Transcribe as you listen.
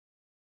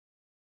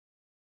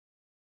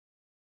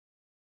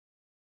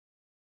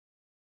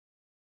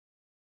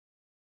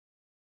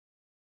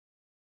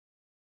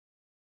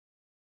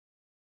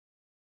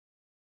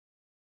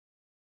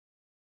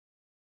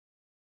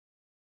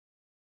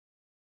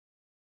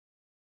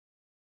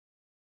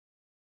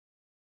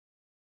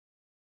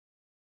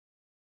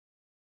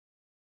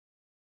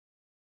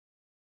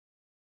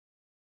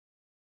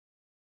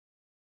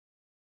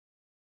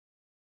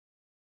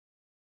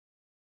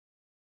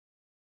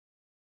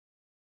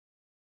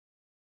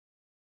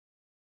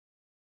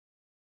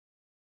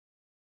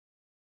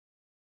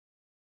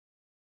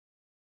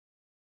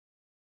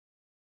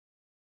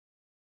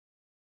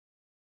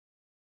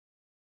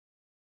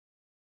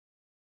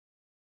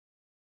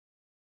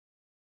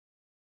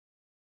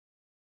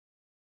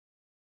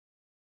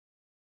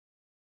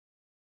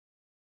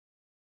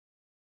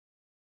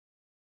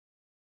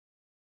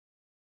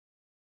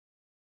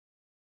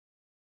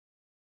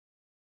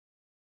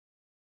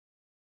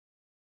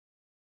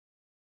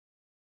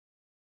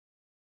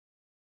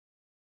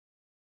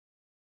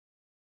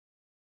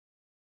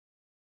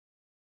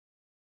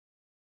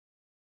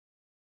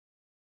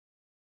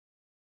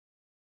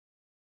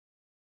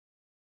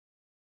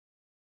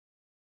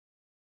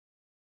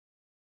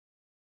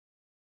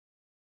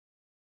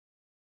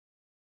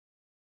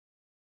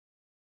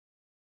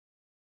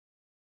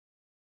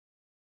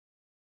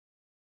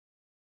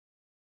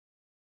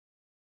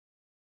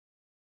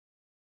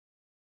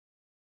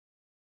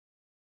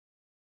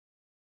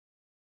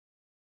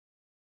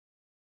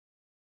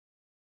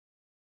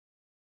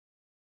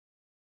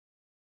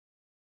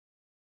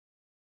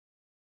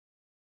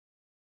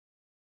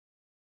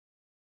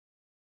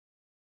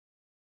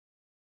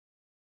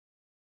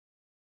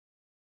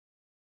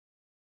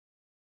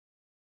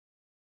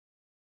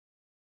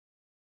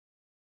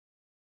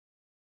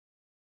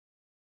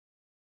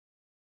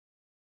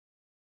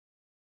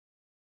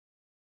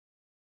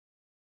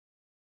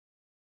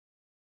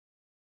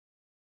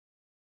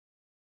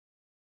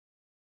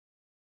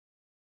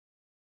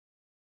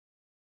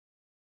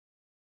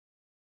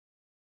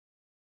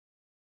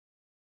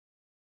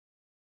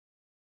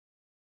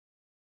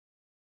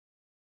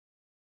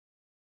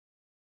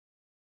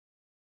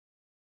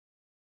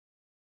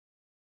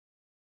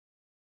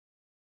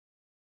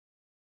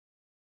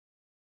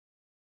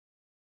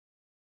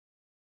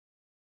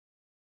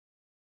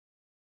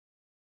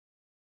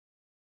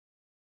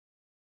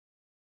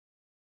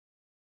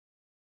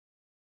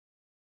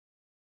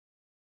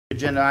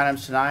agenda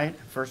items tonight.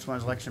 First one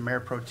is election of Mayor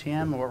Pro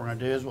Tem. What we're going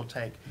to do is we'll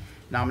take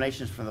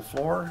nominations from the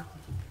floor.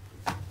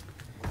 Do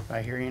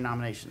I hear any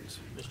nominations?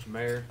 Mr.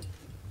 Mayor,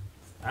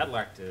 I'd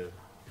like to,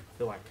 I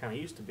feel like kind of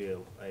used to be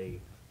a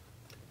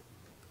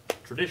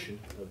tradition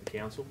of the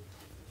council.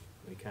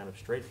 We kind of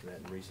strayed from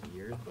that in recent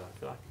years, but I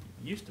feel like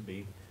it used to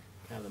be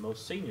kind of the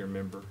most senior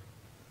member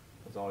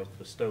was always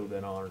bestowed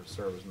that honor to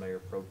serve as Mayor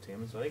Pro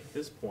Tem. So I think at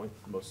this point,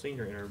 the most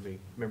senior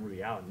member would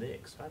be Alan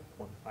Nix. I'd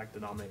like to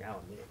nominate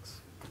Alan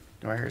Nix.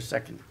 Do I hear a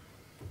second?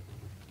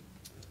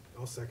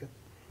 I'll second.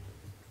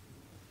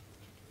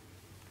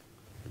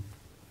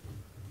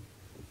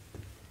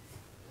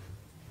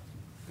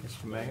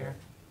 Mr. Mayor?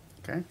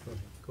 Okay.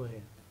 Go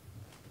ahead.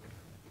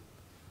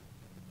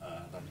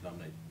 I'd like to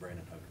nominate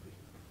Brandon Huckabee.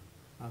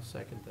 I'll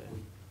second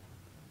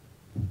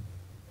that.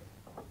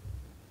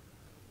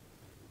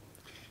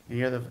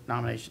 Any other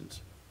nominations?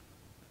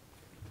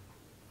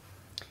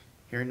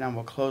 Hearing none,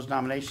 we'll close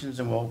nominations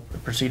and we'll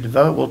proceed to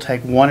vote. We'll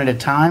take one at a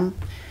time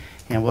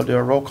and we'll do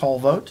a roll call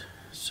vote.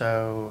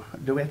 So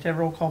do we have to have a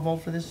roll call vote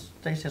for this,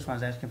 Stacey? That's why I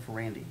was asking for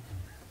Randy.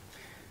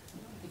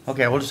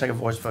 Okay, we'll just take a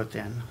voice vote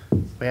then.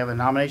 We have a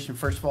nomination,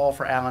 first of all,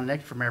 for Alan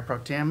Nix for Mayor Pro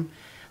Tem.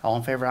 All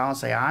in favor, Alan,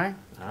 say aye.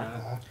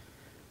 Aye.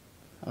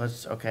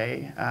 Let's do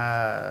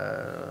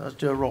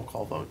a roll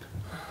call vote.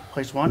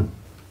 Place one.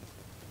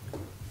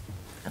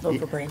 I vote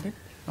for Brandon.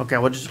 Okay,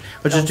 we'll just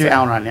do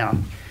Alan right now.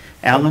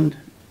 Alan,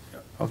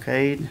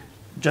 okay.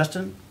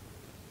 Justin?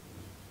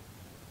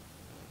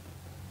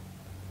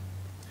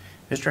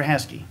 Mr.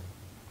 Haskey?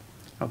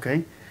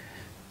 Okay.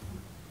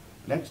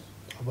 Next?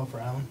 I'll vote for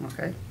Alan.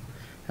 Okay.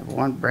 Have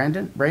one,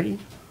 Brady?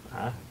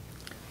 Aye.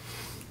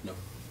 No.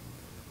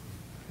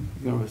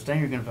 You gonna abstain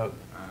or you gonna vote?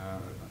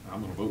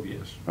 I'm gonna vote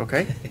yes.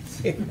 Okay.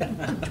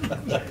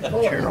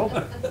 Cheryl?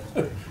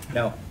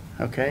 No.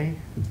 Okay.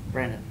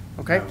 Brandon?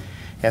 Okay. No.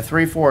 Have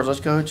 3 4s. Let's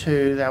go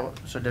to that,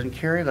 so it doesn't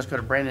carry. Let's go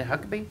to Brandon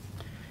Huckabee.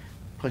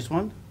 Place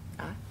one.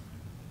 Aye.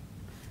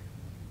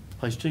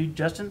 Place two,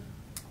 Justin?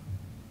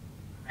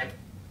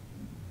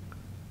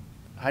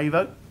 How you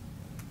vote?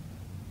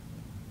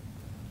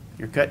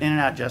 You're cutting in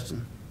and out,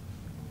 Justin.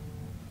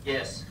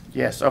 Yes.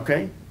 Yes,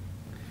 okay.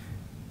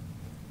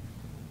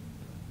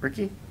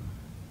 Ricky?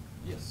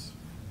 Yes.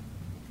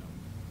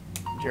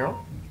 Gerald?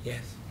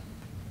 Yes.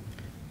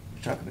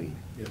 Mr. Huckabee?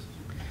 Yes.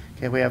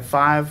 Okay, we have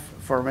 5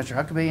 for Mr.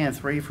 Huckabee and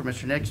 3 for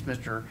Mr. Nix.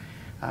 Mr.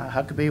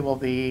 Huckabee will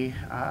be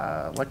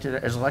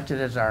elected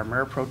as our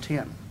Mayor Pro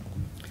Tem.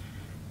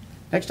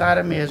 Next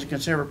item is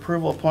consider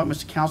approval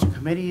appointments to council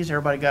committees.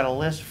 Everybody got a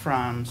list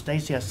from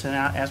Stacey. I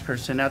asked her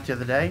to send out the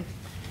other day.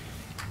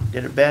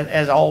 Did it best,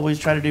 as always,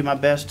 try to do my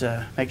best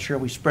to make sure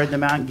we spread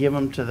them out and give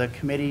them to the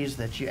committees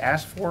that you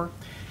asked for.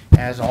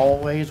 As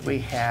always, we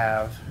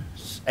have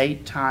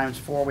 8 times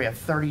 4. We have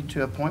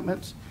 32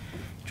 appointments.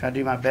 Try to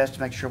do my best to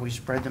make sure we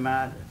spread them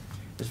out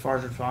as far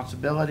as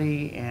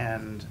responsibility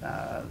and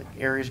the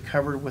areas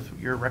covered with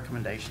your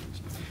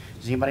recommendations.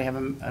 Does anybody have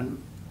a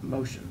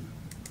motion?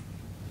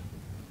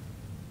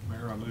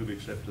 Mayor, I move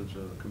acceptance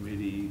of the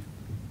committee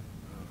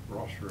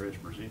roster as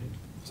presented.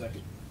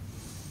 Second.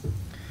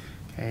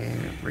 Okay,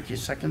 Ricky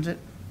seconds it.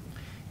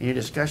 Any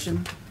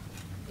discussion?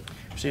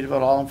 Proceed to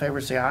vote. All in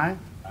favor, say aye.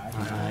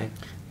 Aye.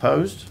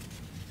 Opposed?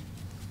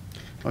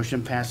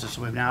 Motion passes.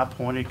 So we've now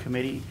appointed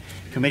committee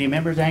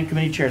members and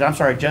committee chairs. I'm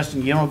sorry,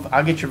 Justin,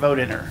 I'll get your vote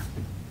in there.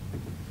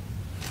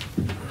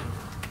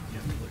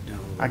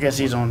 I guess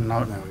he's on.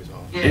 No, he's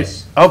off.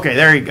 Yes. Okay,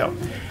 there you go.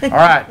 All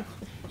right.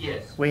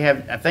 Yes. We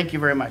have, thank you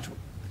very much.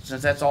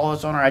 Since that's all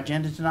that's on our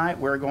agenda tonight,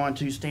 we're going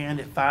to stand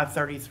at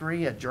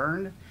 5:33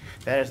 adjourned.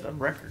 That is the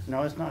record.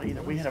 No, it's not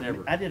either.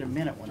 I did a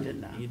minute one,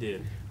 didn't I? You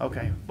did.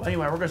 Okay. Well,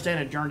 anyway, we're going to stand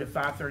adjourned at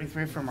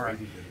 5:33 from our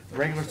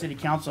regular city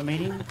council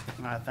meeting.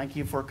 Thank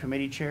you for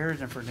committee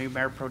chairs and for new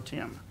Mayor Pro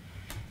Tem.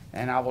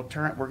 And we're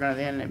going to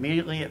then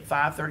immediately at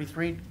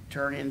 5:33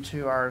 turn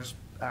into our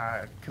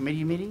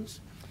committee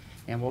meetings.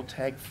 And we'll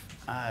take,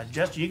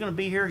 Justin, you going to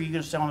be here or are you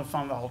going to stay on the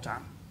phone the whole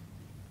time?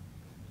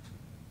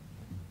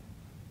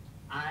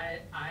 I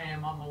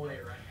am on my way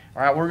right now.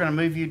 All right, we're going to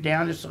move you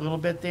down just a little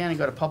bit then and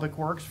go to Public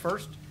Works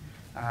first.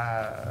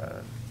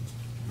 Mr.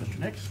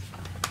 Nix?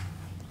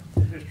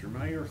 Mr.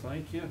 Mayor,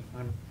 thank you.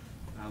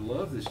 I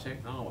love this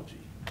technology.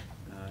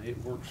 It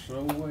works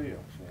so well for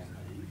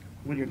me.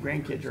 When your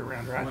grandkids are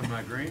around, right? When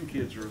my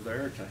grandkids are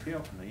there to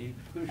help me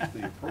push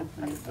the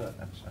appropriate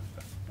buttons.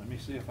 Let me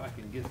see if I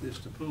can get this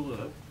to pull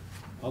up.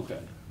 Okay.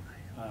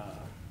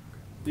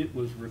 It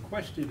was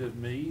requested of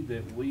me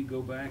that we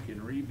go back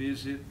and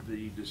revisit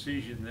the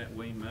decision that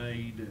we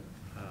made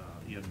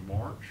in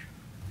March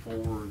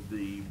for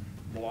the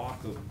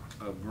block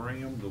of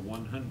Graham, the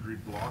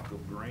 100 block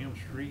of Graham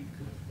Street.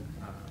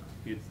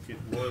 It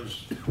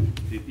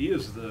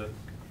is the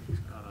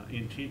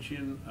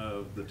intention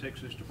of the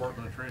Texas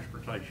Department of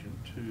Transportation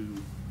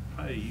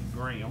to pave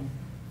Graham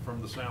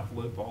from the South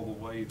Loop all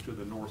the way to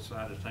the north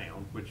side of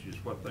town, which is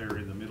what they're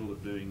in the middle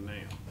of doing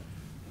now.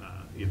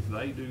 If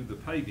they do the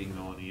paving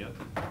on it,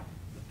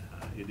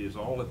 it is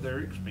all at their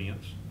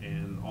expense,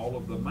 and all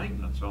of the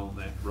maintenance on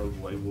that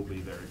roadway will be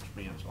their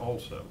expense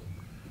also.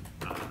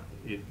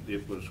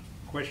 it was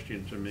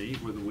questioned to me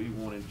whether we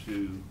wanted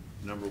to,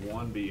 number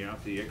one, be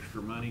out the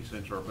extra money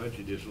since our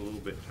budget is a little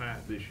bit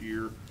tight this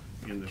year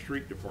in the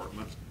street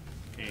department,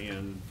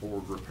 and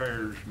for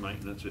repairs,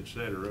 maintenance, et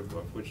cetera,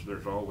 of which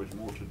there's always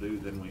more to do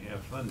than we have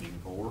funding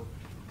for.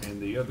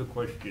 And the other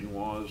question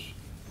was,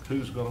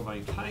 who's gonna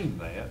maintain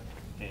that?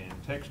 And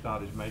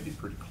TxDOT has made it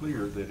pretty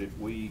clear that if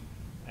we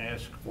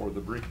ask for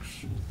the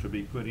bricks to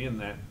be put in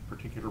that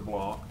particular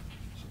block,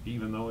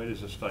 even though it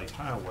is a state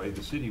highway,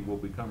 the city will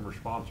become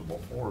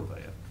responsible for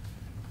that.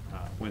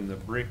 When the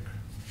brick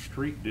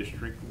street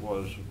district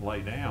was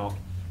laid out,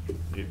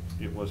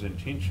 it was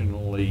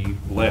intentionally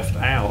left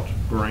out.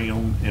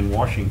 Graham and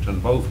Washington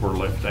both were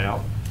left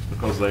out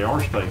because they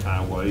are state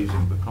highways,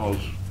 and because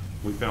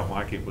we felt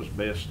like it was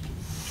best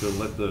to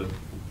let the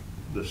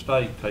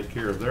state take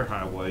care of their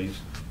highways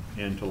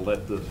and to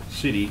let the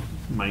city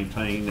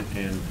maintain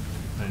and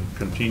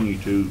continue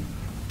to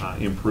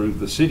improve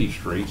the city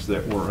streets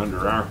that were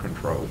under our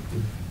control.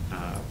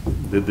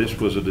 That this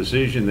was a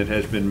decision that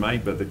has been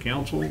made by the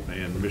council,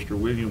 and Mr.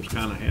 Williams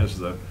kind of has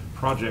the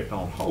project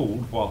on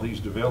hold while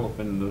he's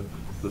developing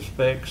the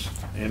specs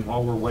and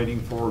while we're waiting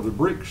for the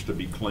bricks to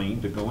be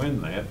cleaned to go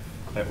in that.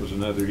 That was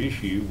another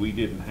issue. We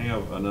didn't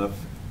have enough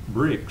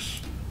bricks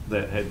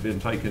that had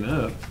been taken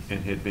up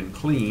and had been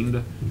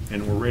cleaned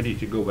and were ready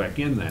to go back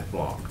in that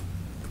block.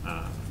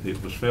 It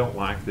was felt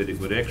like that it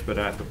would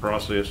expedite the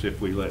process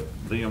if we let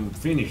them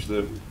finish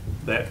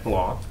that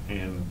block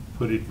and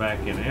put it back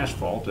in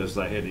asphalt as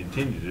they had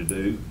intended to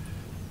do.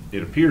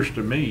 It appears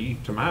to me,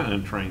 to my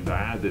untrained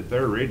eye, that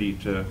they're ready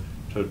to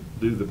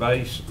do the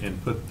base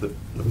and put the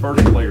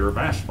first layer of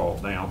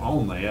asphalt down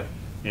on that,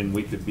 and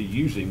we could be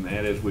using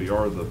that as we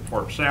are the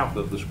part south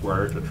of the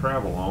square to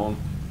travel on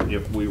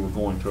if we were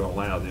going to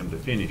allow them to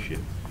finish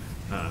it.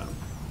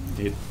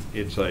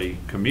 It's a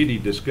committee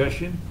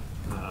discussion,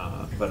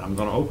 but I'm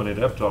going to open it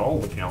up to all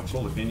the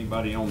council. If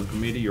anybody on the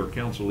committee or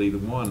council, either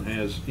one,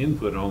 has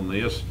input on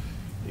this,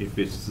 if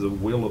it's the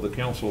will of the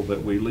council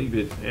that we leave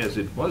it as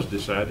it was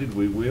decided,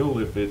 we will.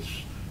 If it's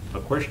a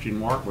question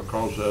mark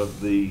because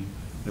of the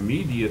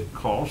immediate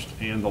cost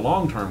and the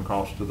long-term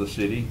cost to the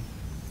city,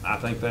 I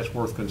think that's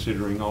worth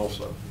considering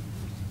also.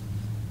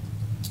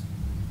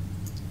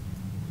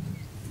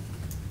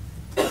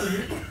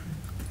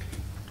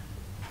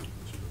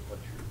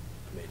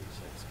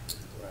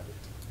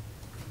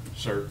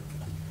 Sir?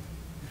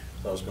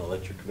 I was gonna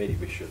let your committee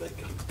be sure they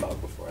can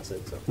talk before I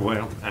said something.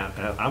 Well,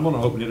 I'm going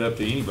to open it up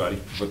to anybody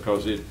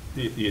because it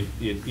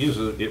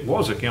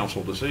was a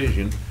council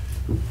decision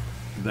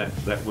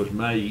that was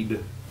made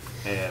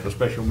at a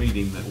special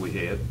meeting that we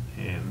had,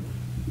 and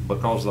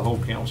because the whole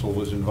council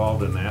was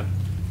involved in that,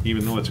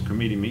 even though it's a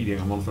committee meeting,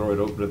 I'm going to throw it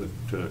open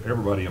to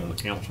everybody on the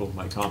council to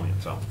make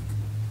comments on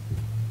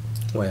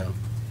it. Well,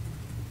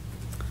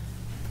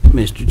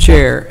 Mr.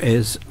 Chair,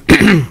 as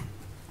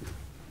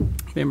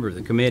member of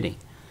the committee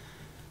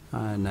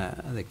and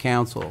the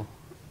council,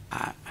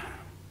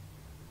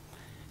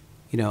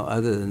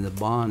 other than the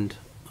bond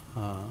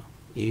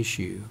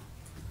issue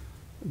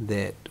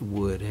that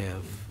would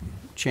have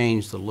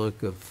changed the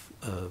look of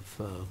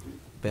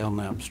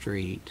Belknap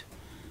Street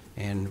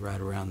and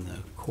right around the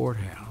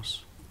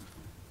courthouse,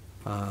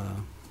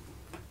 I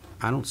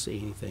don't see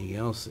anything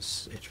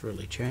else that's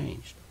really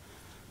changed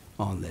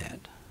on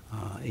that.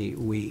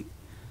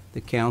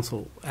 The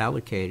council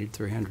allocated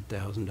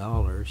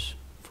 $300,000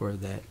 for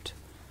that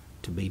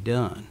to be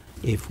done.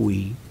 If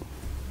we,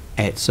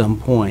 at some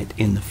point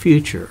in the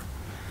future,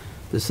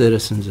 the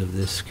citizens of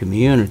this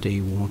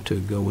community want to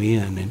go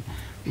in and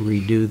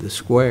redo the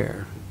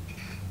square,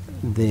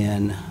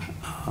 then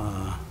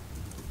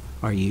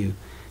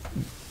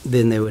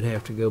then they would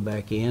have to go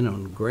back in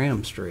on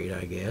Graham Street,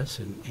 I guess,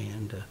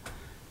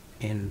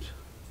 and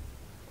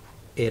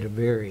at a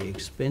very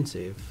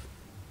expensive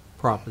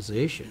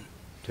proposition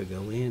to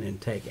go in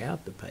and take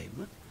out the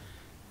pavement,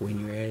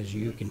 whereas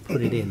you can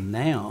put it in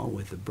now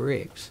with the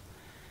bricks,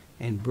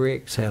 and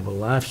bricks have a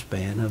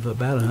lifespan of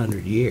about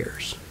 100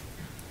 years,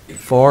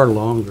 far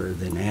longer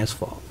than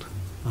asphalt.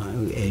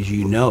 As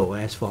you know,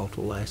 asphalt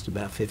will last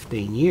about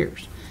 15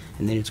 years,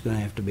 and then it's going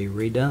to have to be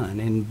redone,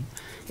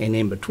 and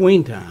in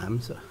between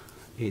times,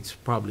 it's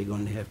probably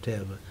going to have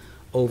a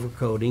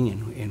overcoating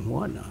and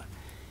whatnot.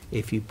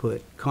 If you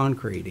put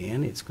concrete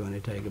in, it's going to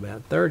take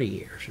about 30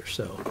 years or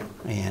so,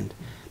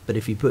 but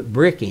if you put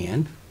brick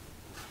in,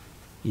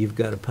 you've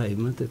got a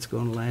pavement that's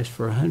going to last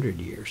for 100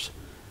 years.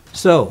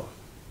 So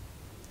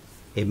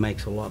it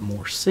makes a lot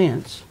more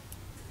sense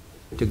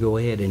to go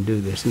ahead and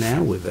do this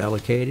now. We've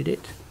allocated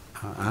it.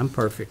 I'm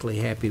perfectly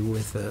happy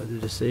with the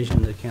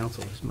decision the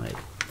council has made.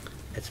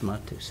 That's my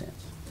 2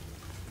 cents.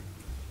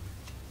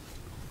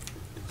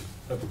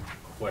 I have a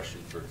question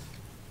for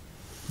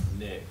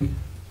Nick.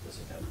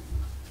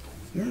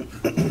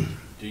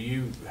 Do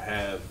you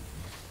have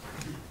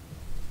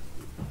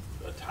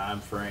a time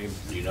frame?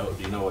 Do you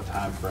know a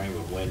time frame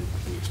of when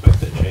you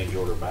expect that change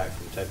order back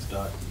from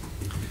TxDOT?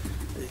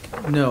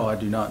 No, I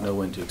do not know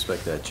when to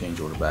expect that change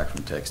order back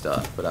from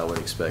TxDOT, but I would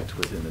expect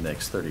within the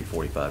next 30,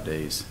 45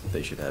 days,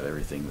 they should have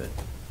everything that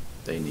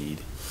they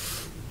need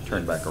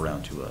turned back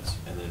around to us.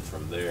 And then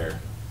from there,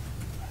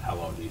 how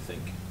long do you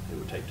think it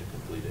would take to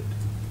complete it?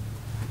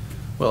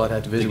 Well, I'd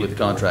have to visit with the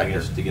I contractor.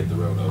 guess to get the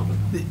road open.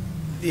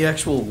 The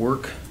actual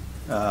work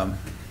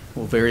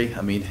will vary.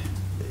 I mean,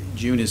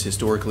 June is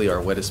historically our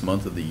wettest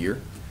month of the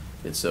year.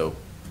 And so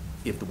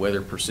if the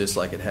weather persists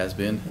like it has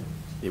been,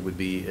 it would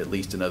be at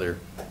least another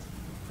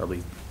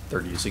probably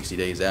 30 to 60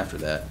 days after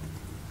that.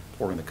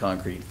 Pouring the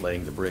concrete,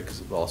 laying the brick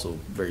is also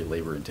very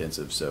labor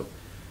intensive. So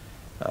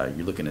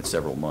you're looking at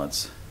several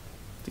months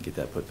to get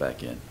that put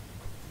back in.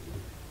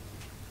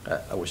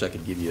 I wish I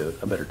could give you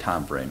a better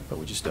time frame, but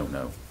we just don't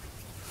know.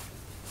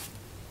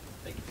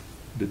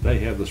 Did they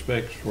have the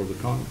specs for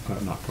the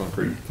not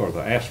concrete, for the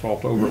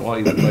asphalt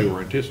overlay that they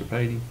were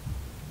anticipating?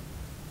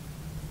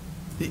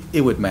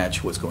 It would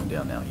match what's going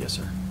down now, yes,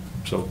 sir.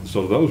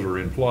 So those are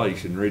in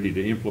place and ready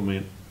to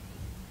implement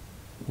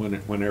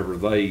whenever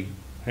they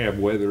have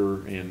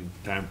weather and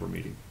time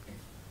permitting.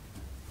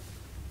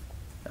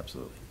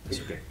 Absolutely. Yes,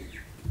 sir. Okay.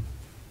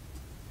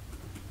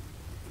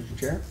 Mr.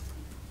 Chair?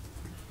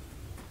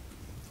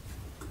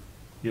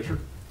 Yes, sir.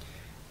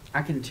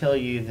 I can tell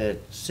you that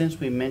since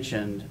we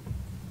mentioned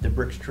the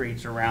brick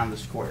streets around the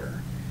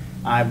square,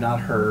 I've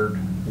not heard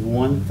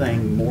one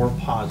thing more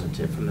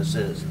positive from the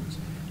citizens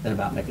than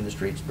about making the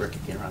streets brick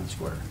again around the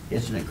square.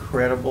 It's an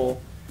incredibly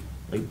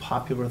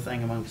popular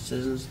thing among the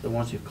citizens, the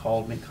ones who've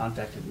called me,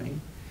 contacted me,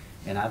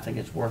 and I think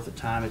it's worth the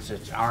time.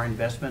 It's our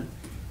investment,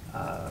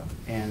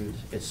 and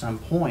at some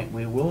point,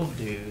 we will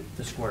do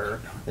the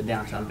square, the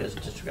downtown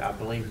business district, I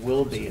believe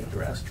will be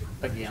addressed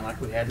again, like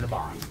we had in the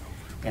bond.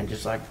 And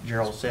just like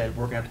Gerald said,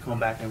 we're gonna have to come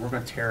back and we're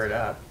gonna tear it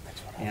up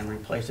and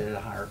replace it at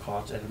a higher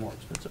cost, at a more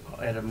expensive,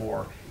 at a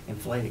more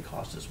inflated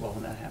cost as well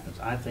when that happens.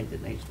 I think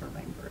it needs to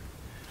remain brick.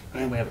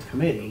 And we have a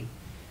committee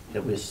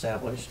that we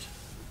established.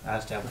 I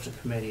established a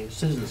committee, a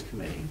citizens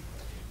committee,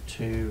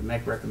 to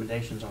make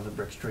recommendations on the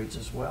brick streets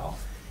as well.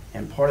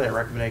 And part of that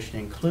recommendation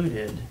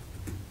included,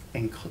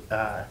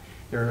 the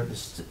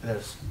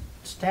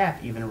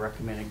staff even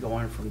recommended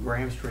going from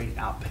Graham Street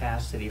out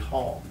past City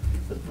Hall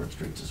for the brick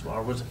streets as well.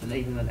 Or was it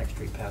even the next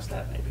street past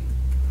that maybe?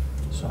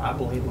 So I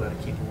believe we ought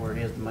to keep it where it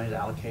is, the money's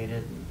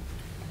allocated, and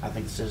I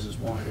think the citizens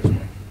want it as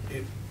well.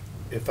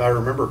 If I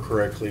remember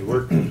correctly,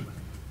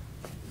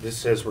 this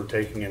says we're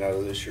taking it out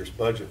of this year's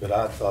budget, but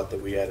I thought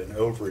that we had an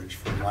overage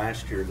from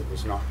last year that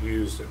was not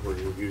used that we're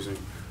using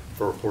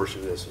for a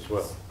portion of this as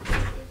well.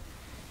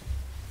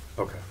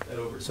 Okay,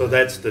 so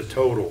that's the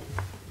total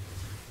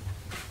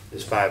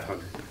is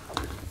 500.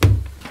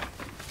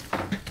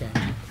 Okay.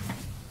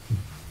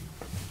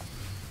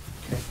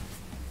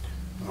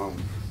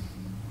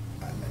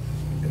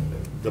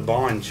 The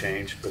bond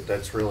changed, but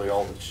that's really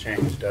all that's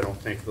changed. I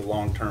don't think the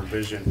long-term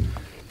vision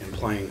in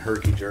playing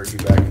herky-jerky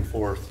back and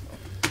forth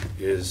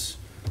is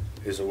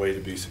a way to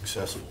be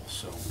successful.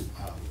 So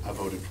I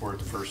voted for it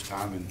the first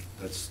time, and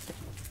that's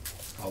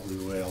probably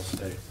the way I'll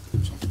stay.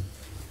 So.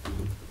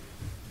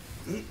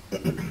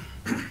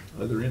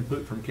 Other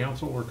input from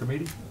council or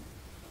committee?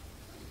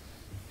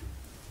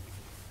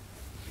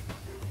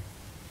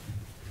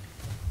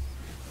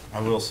 I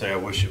will say I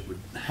wish it would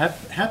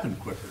happen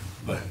quicker,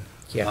 but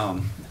Yeah.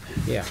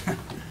 Yeah.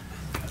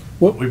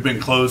 we've been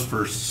closed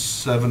for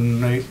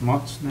 7, 8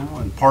 months now,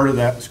 and part of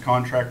that was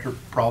contractor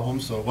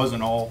problems, so it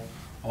wasn't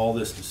all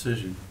this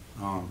decision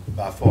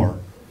by far.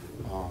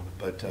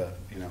 But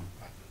you know,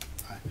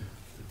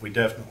 we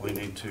definitely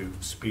need to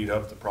speed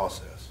up the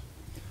process.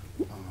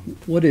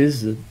 What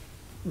is the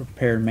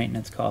repair and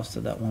maintenance cost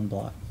of that one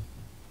block?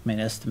 I mean,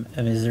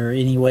 is there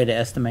any way to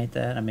estimate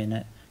that? I mean,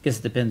 I guess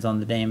it depends on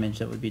the damage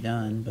that would be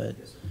done, but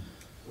It's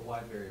a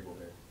wide variable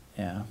there.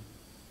 yeah.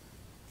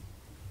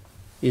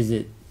 Is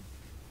it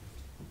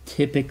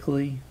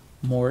typically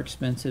more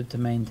expensive to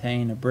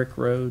maintain a brick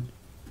road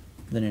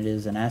than it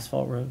is an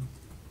asphalt road?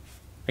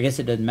 I guess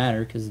it doesn't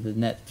matter because the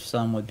net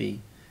sum would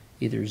be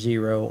either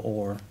zero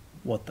or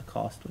what the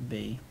cost would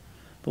be.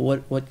 But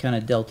what kind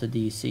of delta do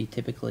you see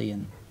typically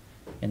in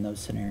those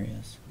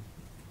scenarios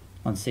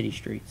on city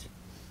streets?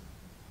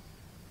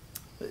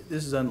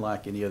 This is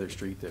unlike any other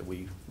street that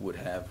we would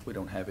have. We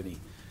don't have any,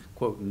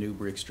 quote, new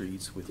brick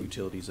streets with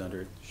utilities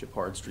under it.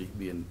 Shepard Street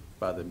being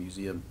by the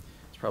museum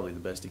is probably the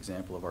best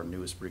example of our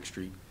newest brick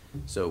street.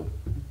 So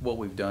what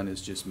we've done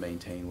is just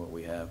maintain what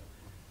we have.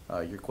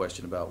 Your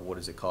question about what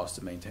does it cost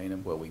to maintain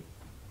them? Well, we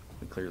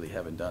clearly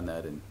haven't done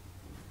that in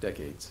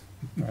decades.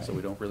 Right. So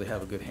we don't really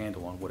have a good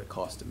handle on what it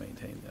costs to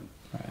maintain them.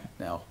 Right.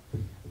 Now,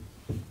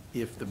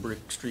 if the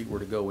brick street were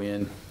to go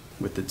in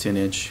with the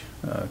 10-inch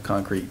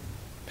concrete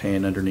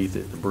pan underneath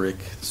it, the brick,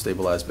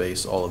 stabilized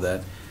base, all of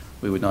that,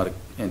 we would not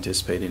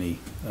anticipate any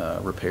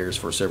repairs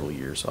for several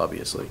years,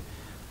 obviously.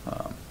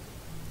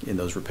 And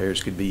those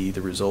repairs could be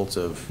the results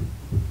of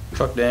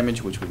truck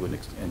damage, which we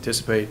wouldn't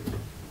anticipate,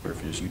 or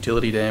if there's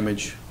utility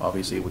damage,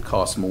 obviously it would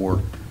cost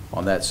more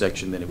on that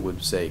section than it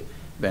would, say,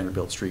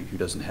 Vanderbilt Street, who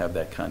doesn't have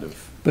that kind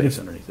of base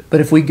underneath it.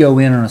 But if we go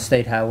in on a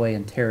state highway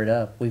and tear it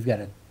up, we've got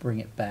to bring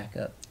it back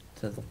up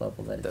to the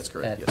level that it's That's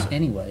correct, at yes, sir.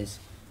 anyways.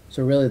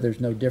 So really, there's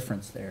no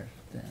difference there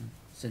then,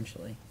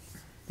 essentially.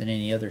 than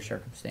any other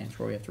circumstance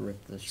where we have to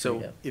rip the street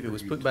So up. if it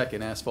was put back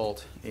in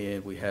asphalt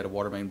and we had a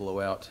water main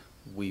blowout,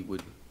 we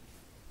would,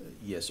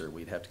 yes, sir,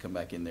 we'd have to come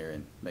back in there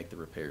and make the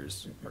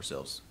repairs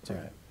ourselves.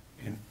 Right.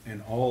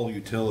 And all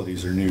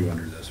utilities are new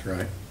under this,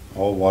 right?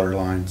 All water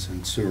lines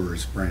and sewer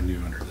is brand new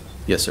under this.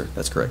 Yes, sir,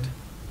 that's correct.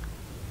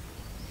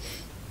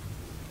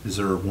 Is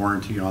there a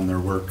warranty on their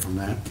work on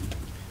that?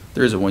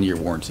 There is a 1-year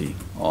warranty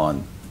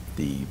on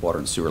the water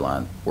and sewer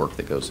line work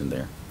that goes in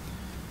there.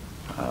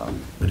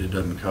 But it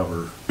doesn't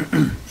cover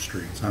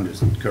streets. I'm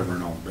just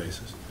covering all the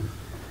bases.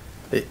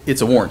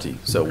 It's a warranty,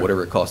 so Okay.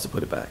 whatever it costs to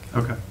put it back.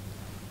 Okay.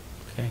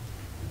 Okay.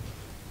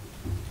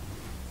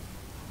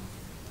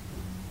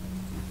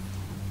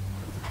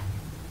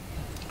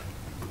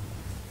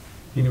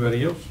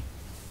 Anybody else?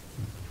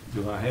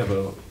 Do I have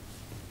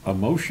a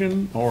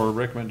motion or a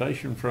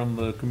recommendation from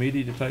the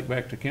committee to take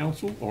back to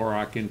council? Or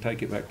I can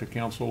take it back to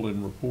council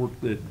and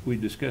report that we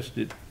discussed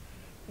it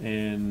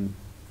and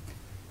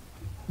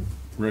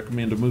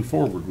recommend to move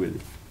forward with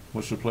it?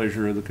 What's the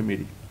pleasure of the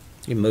committee?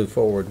 You move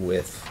forward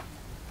with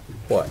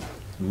what?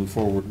 Move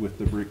forward with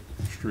the Brick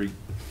Street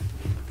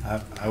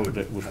I would.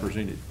 that was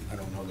presented. I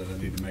don't know that I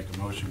need to make a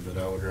motion,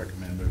 but I would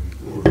recommend moving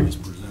forward as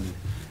presented.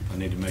 If I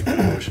need to make a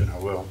motion, I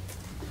will.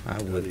 I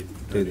Do I would need-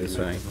 do I the need to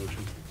make a same.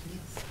 motion?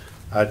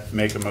 I'd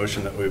make a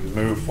motion that we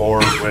move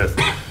forward with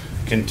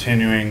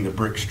continuing the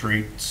Brick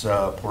Streets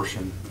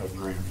portion of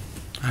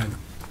Graham.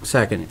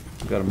 Second it.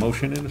 Got a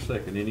motion and a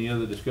second. Any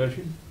other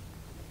discussion?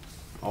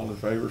 All in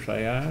favor,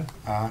 say aye.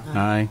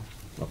 Aye.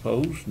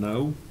 Opposed?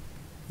 No.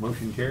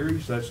 Motion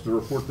carries. That's the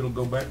report that'll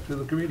go back to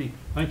the committee.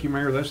 Thank you,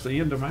 Mayor. That's the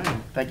end of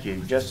mine. Thank you.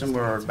 Justin,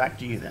 we're back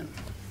to you then.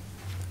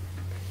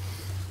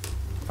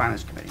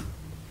 Finance Committee.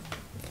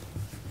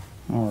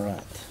 All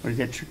right. Want to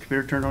get your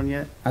computer turned on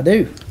yet? I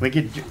do. We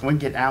can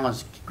get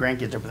Alan's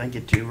grandkids over there and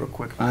get to you real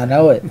quick. I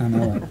know it. I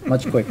know it.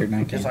 Much quicker than I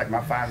can. Just like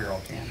my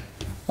 5-year-old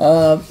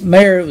can.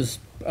 Mayor, it was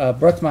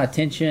brought to my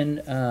attention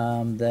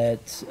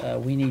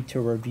that we need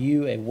to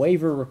review a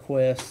waiver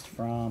request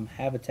from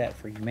Habitat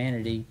for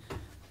Humanity,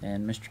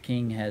 and Mr.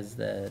 King has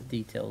the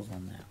details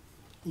on that.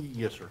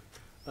 Yes, sir.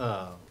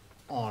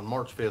 On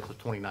March 5th of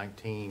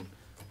 2019,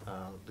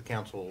 the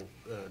council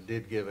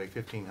did give a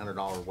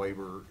 $1,500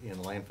 waiver in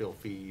landfill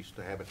fees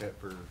to Habitat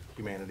for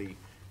Humanity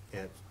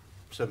at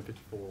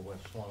 754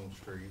 West Sloan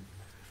Street.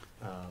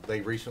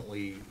 They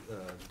recently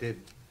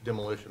did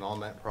demolition on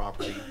that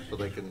property so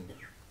they can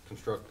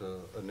construct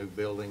a new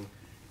building.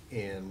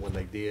 And when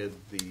they did,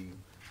 the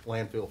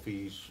landfill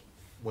fees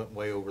went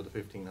way over the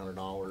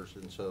 $1,500.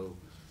 And so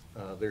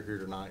they're here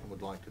tonight and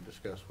would like to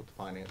discuss with the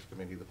Finance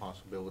Committee the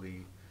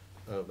possibility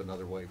of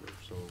another waiver.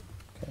 So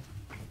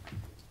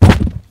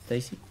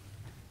Stacy?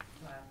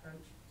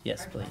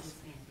 Yes, please.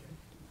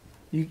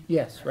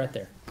 Yes, right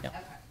there. Yeah.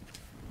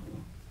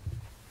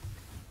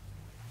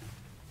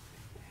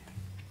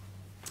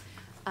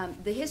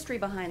 The history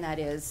behind that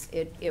is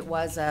it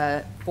was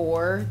a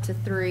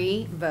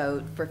 4-3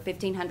 vote for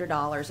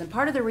 $1,500. And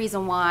part of the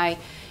reason why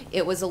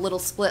it was a little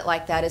split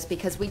like that is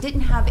because we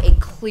didn't have a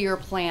clear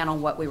plan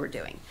on what we were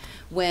doing.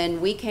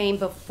 When we came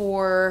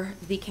before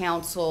the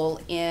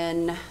council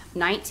in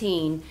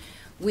 19,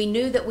 we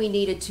knew that we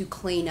needed to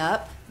clean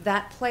up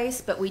that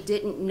place, but we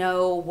didn't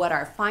know what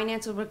our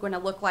finances were going to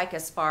look like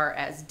as far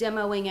as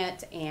demoing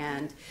it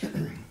and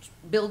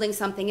building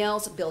something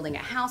else, building a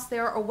house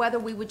there, or whether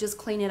we would just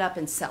clean it up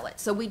and sell it.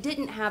 So we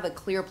didn't have a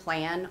clear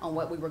plan on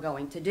what we were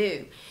going to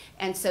do.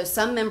 And so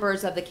some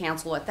members of the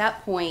council at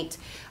that point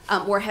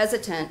were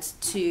hesitant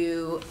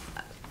to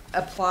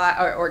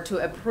apply or to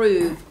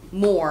approve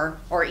more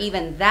or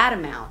even that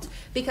amount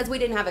because we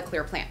didn't have a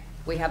clear plan.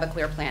 We have a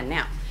clear plan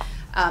now.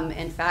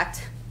 In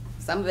fact,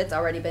 some of it's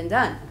already been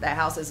done. The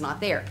house is not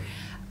there.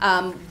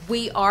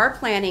 We are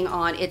planning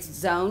on, it's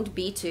zoned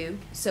B2,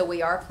 so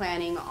we are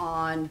planning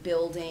on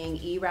building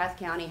Erath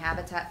County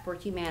Habitat for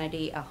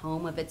Humanity a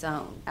home of its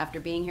own. After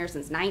being here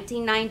since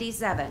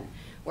 1997,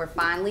 we're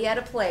finally at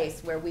a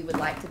place where we would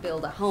like to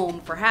build a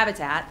home for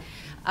Habitat,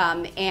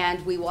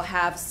 and we will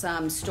have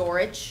some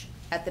storage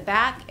at the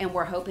back, and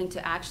we're hoping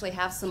to actually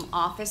have some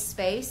office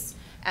space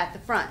at the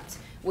front.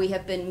 We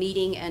have been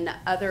meeting in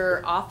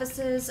other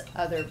offices,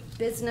 other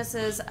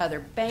businesses,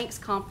 other banks,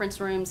 conference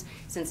rooms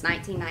since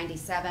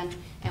 1997,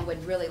 and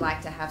would really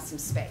like to have some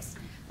space.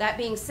 That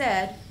being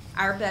said,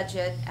 our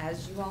budget,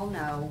 as you all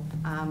know,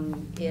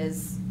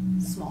 is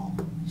small.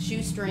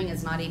 Shoestring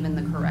is not even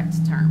the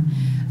correct term.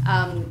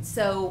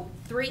 So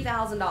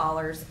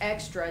 $3,000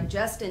 extra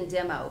just in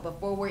demo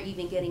before we're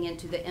even getting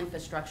into the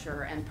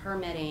infrastructure and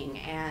permitting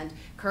and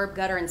curb,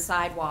 gutter, and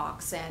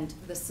sidewalks and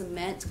the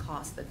cement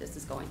cost that this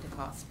is going to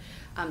cost.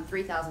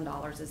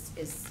 $3,000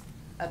 is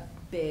a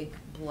big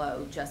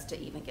blow just to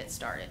even get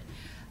started.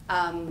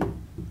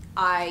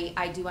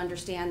 I do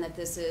understand that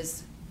this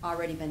has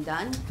already been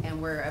done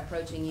and we're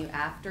approaching you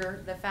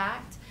after the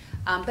fact.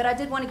 But I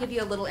did want to give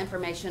you a little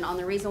information on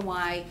the reason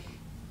why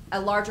a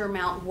larger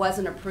amount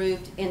wasn't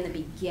approved in the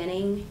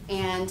beginning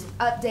and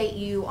update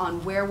you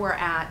on where we're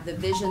at, the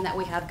vision that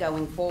we have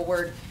going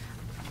forward,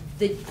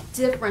 the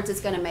difference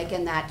it's going to make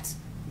in that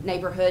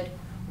neighborhood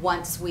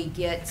once we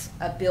get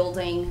a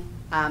building,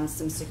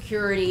 some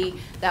security.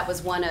 That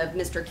was one of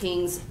Mr.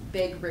 King's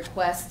big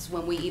requests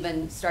when we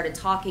even started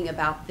talking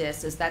about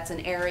this, is that's an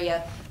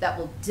area that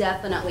will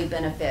definitely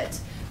benefit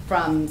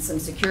from some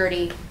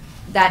security.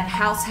 That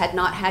house had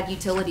not had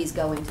utilities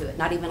go into it,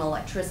 not even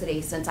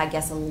electricity, since I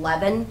guess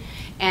 11.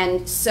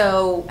 And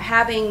so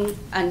having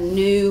a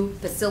new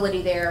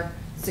facility there,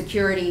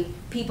 security,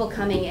 people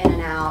coming in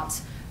and out,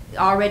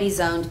 already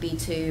zoned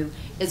B2,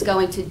 is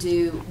going to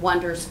do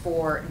wonders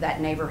for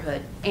that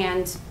neighborhood.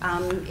 And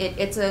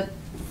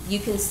you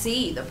can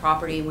see the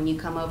property when you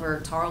come over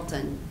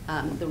Tarleton,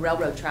 the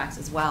railroad tracks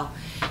as well.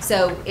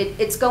 So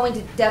it's going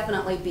to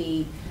definitely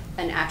be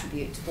an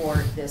attribute for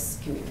this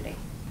community.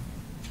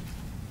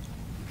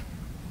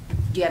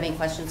 Do you have any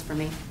questions for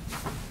me?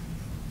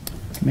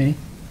 Committee?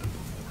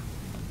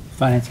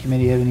 Finance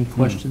Committee have any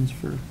questions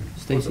for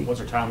Stacy? What's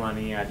our timeline,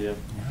 any idea?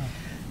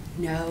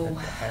 No.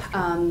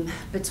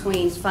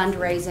 Between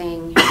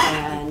fundraising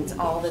and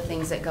all the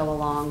things that go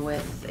along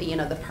with,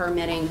 the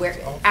permitting, where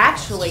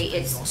actually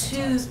it's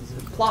 2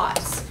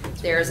 plots.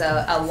 There's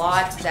a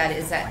lot that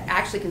is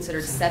actually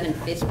considered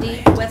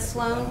 750 West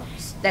Sloan.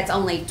 That's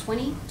only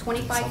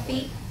 25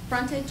 feet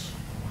frontage.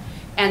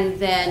 And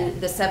then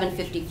the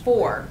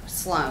 754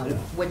 Sloan,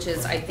 which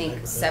is, I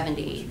think,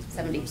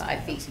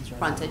 75 feet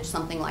frontage,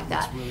 something like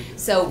that.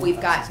 So we've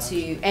got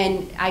to,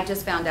 and I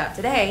just found out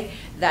today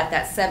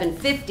that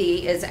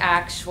 750 is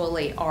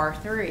actually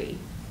R3.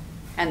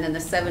 And then the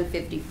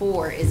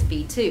 754 is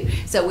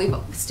B2. So we've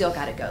still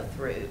got to go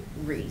through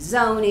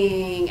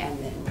rezoning and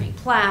then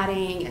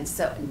replatting. And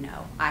so,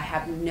 no, I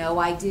have no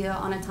idea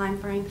on a time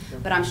frame,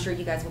 but I'm sure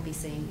you guys will be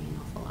seeing me an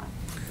awful lot.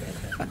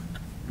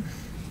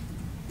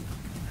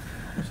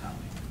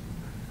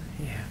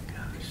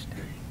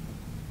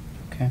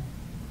 Okay.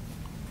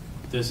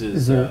 This Is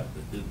is, there-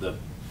 the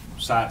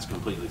site's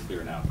completely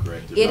cleared out,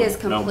 correct? There's It no- is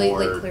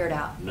completely cleared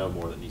out. No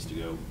more that needs to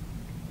go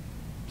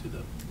to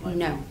the landfill?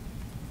 No.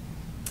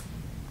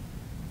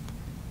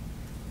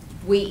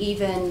 We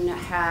even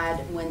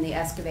had, when the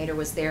excavator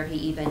was there, he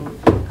even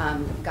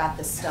got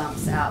the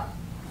stumps out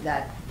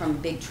from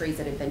big trees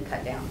that had been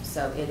cut down.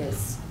 So it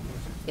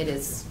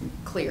is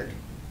cleared.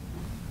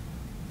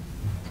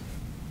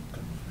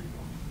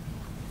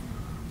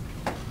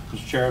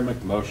 Mr. Chair, I make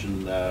the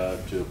motion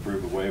to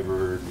approve a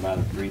waiver in the amount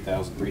of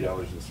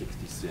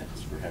 $3,003.60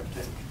 for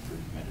Habitat for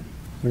Humanity.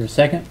 Is there a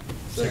second?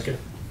 Second.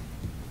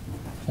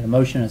 Got a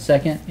motion and a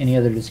second. Any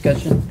other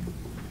discussion?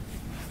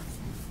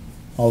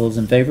 All those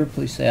in favor,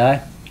 please say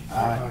aye.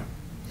 Aye.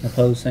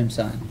 Opposed, same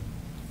sign.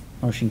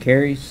 Motion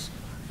carries.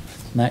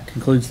 And that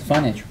concludes the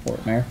finance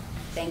report, Mayor.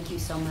 Thank you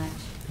so much.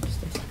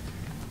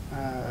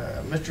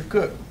 Mr.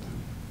 Cook?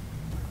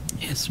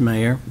 Yes,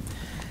 Mayor.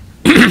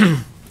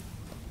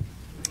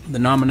 The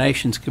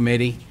nominations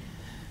committee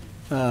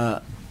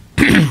has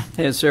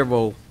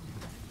several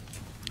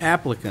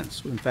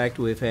applicants. In fact,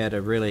 we've had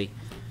a really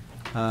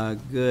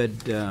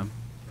good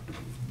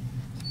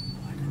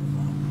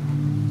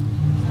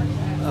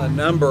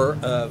number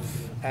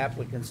of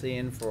applicants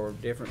in for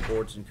different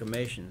boards and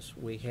commissions.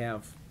 We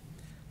have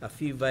a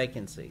few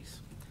vacancies.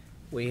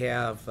 We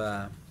have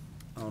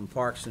on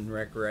Parks and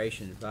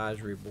Recreation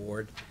Advisory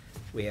Board,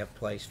 we have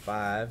place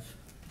 5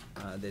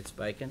 that's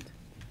vacant.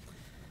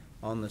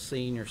 On the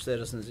Senior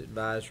Citizens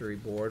Advisory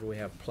Board, we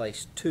have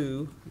place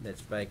 2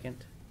 that's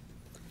vacant.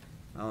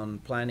 On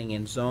Planning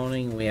and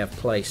Zoning, we have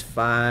place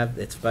 5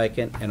 that's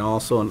vacant, and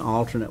also an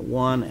alternate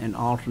 1 and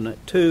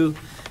alternate 2.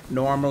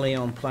 Normally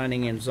on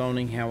Planning and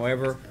Zoning,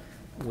 however,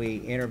 we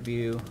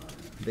interview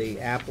the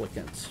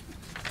applicants.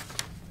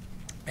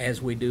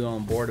 As we do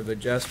on Board of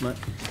Adjustment,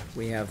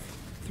 we have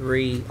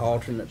 3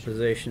 alternate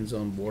positions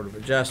on Board of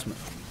Adjustment.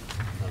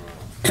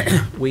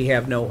 We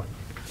have no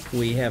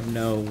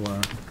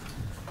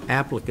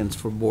applicants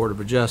for Board of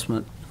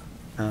Adjustment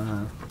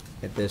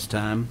at this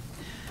time,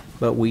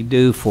 but we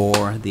do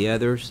for the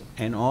others.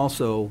 And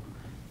also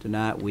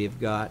tonight we have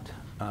got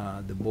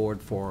the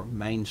board for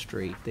Main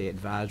Street, the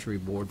advisory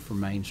board for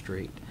Main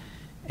Street,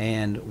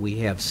 and we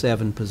have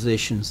 7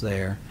 positions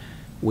there.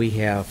 We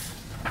have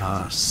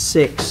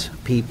 6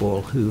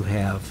 people who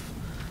have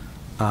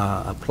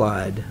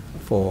applied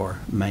for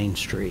Main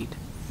Street,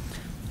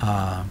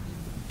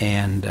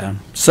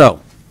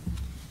 so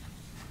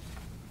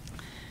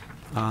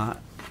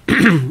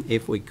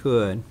if we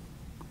could,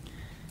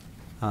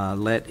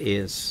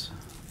 let's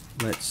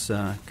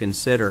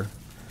consider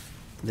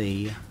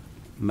the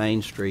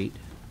Main Street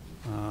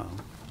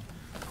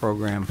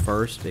program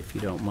first, if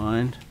you don't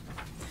mind.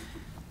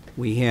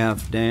 We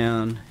have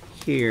down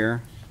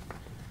here,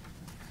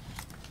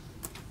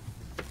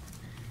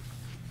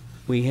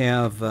 we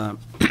have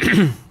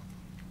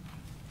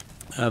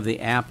of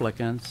the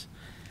applicants,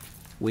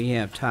 we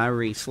have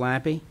Tyree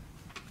Slappy.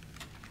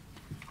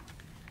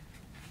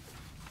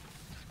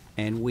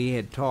 And we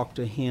had talked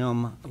to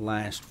him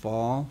last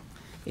fall,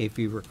 if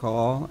you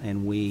recall,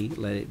 and we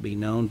let it be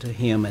known to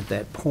him at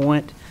that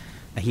point.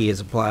 He has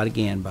applied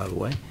again, by the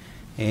way,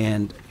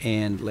 and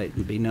let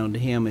it be known to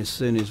him as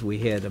soon as we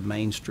had a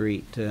Main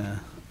Street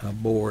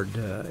board,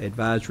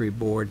 advisory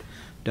board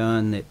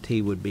done that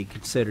he would be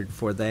considered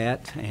for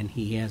that, and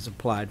he has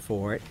applied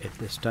for it at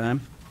this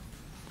time.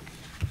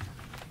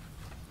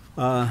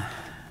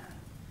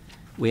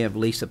 We have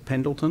Lisa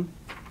Pendleton.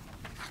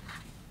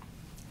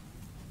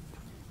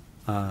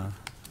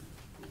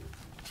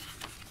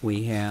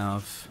 We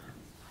have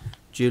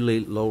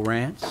Julie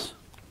Lawrence.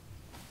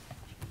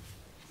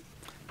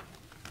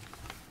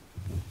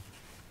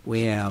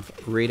 We have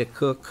Rita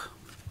Cook.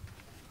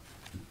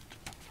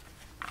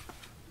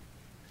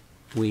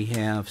 We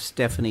have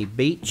Stephanie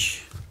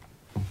Beach.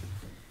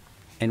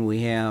 And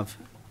we have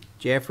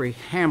Jeffrey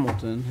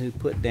Hamilton, who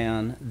put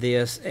down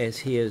this as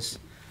his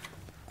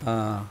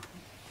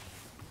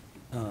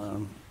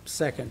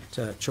second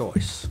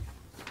choice.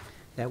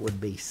 That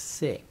would be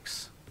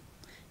 6.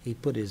 He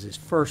put as his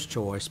first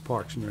choice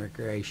Parks and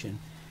Recreation,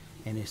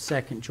 and his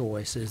second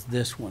choice is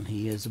this one.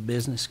 He is a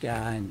business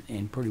guy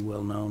and pretty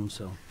well known,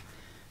 so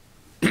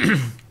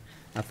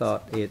I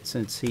thought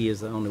since he is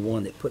the only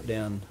one that put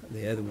down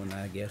the other one,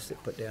 I guess,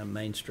 that put down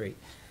Main Street,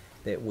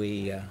 that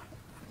we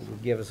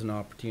would give us an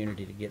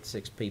opportunity to get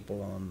 6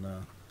 people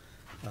on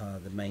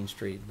the Main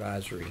Street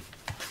Advisory.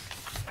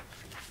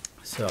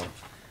 So,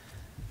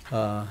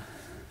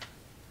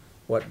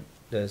 what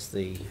does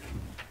the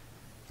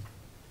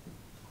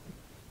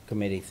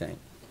committee think?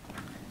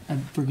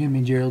 Forgive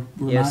me, Gerald.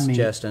 Yes, Remind me,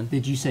 Justin.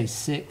 Did you say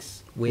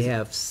 6? We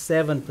have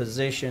 7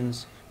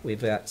 positions.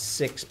 We've got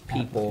 6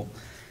 people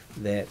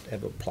that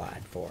have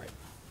applied for it.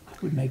 I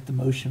would make the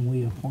motion,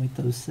 we appoint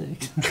those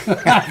 6.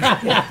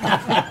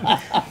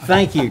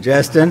 Thank you,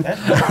 Justin.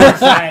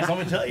 Science, let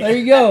me tell you. There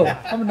you go.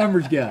 I'm a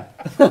numbers guy.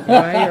 Do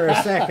I hear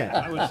a second?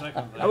 I would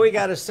second that. Oh, we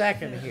got a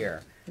second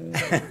here.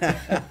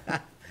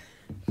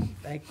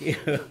 Thank you.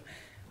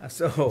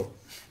 So,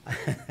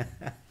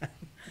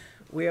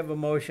 we have a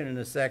motion and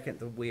a second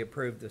that we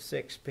approve the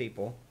 6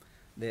 people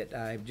that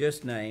I've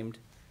just named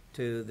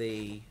to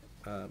the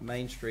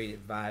Main Street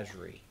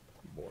Advisory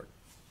Board.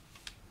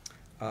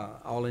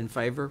 All in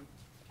favor?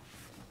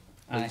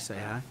 Aye. Please say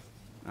aye.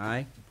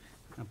 Aye.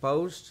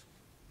 Opposed?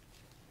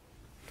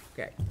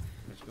 Okay.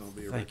 It's gonna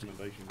be a Thank you.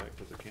 recommendation back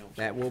to the council.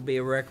 That will be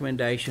a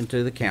recommendation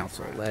to the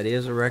council. That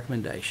is a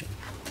recommendation.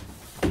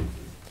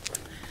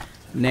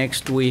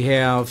 Next, we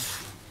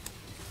have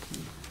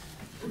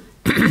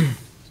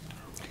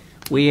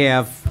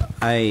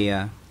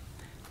a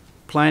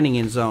planning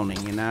and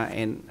zoning, and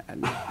I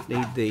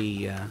need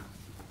the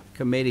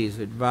committee's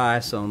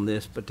advice on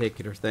this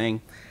particular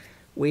thing.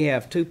 We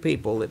have 2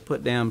 people that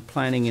put down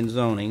planning and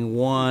zoning.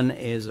 One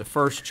is a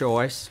first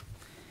choice.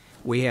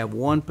 We have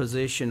 1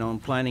 position on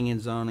planning and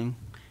zoning,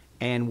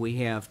 and we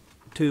have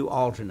 2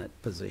 alternate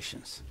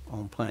positions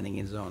on planning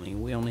and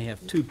zoning. We only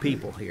have 2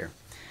 people here.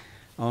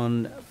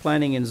 On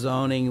planning and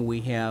zoning,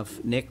 we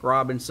have Nick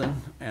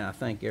Robinson, and I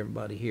think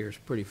everybody here is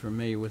pretty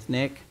familiar with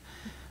Nick.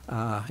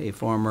 A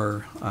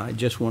former,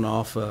 just went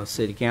off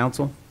city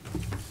council,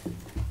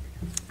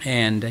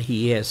 and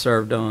he has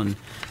served on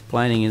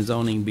planning and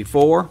zoning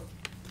before,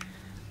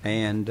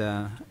 and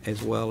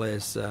as well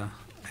as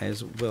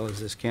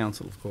this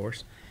council, of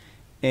course.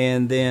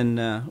 And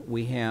then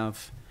we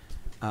have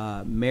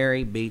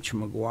Mary Beach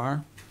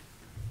McGuire,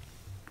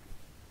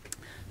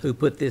 who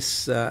put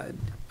this,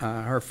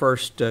 her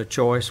first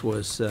choice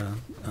was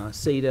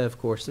CETA. Of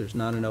course, there's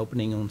not an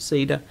opening on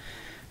CETA.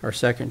 Her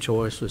second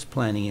choice was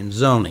Planning and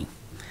Zoning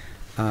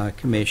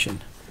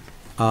Commission.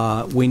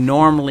 We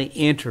normally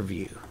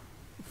interview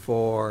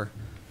for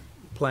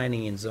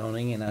planning and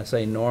zoning, and I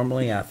say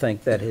normally, I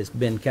think that has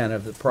been kind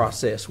of the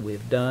process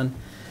we've done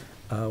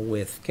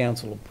with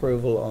council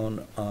approval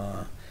on,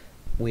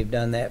 we've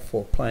done that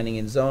for planning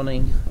and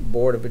zoning,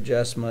 Board of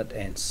Adjustment,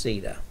 and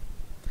CETA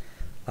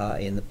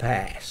in the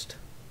past.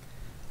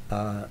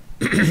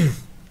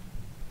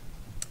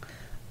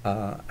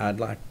 I'd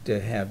like to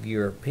have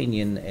your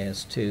opinion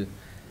as to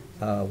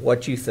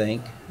what you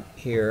think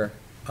here.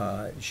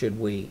 Should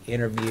we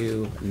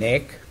interview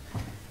Nick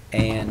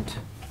and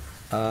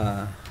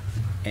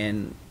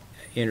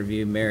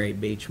interview Mary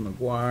Beach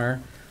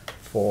McGuire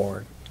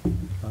for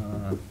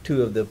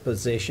 2 of the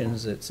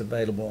positions that's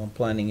available on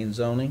planning and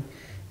zoning?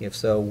 If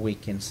so, we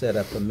can set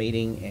up a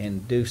meeting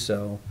and do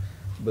so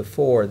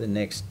before the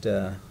next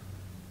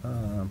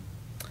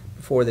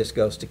before this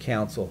goes to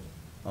council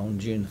on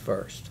June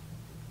 1st.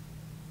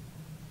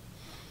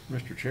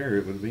 Mr. Chair,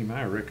 it would be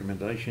my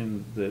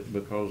recommendation that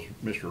because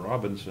Mr.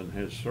 Robinson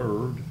has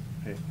served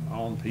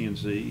on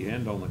P&Z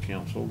and on the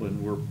council,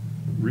 and we're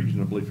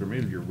reasonably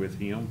familiar with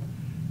him,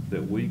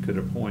 that we could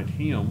appoint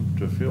him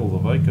to fill the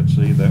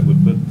vacancy. That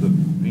would put the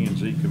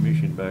P&Z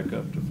commission back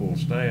up to full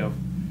staff,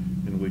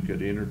 and we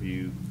could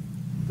interview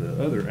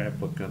the other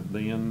applicant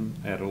then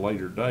at a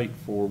later date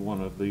for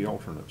one of the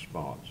alternate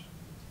spots.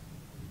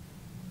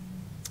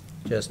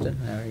 Justin,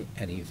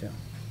 how do you feel?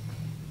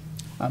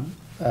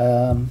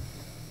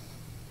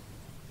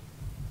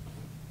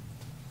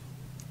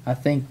 I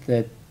think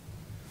that,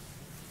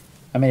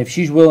 I mean, if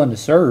she's willing to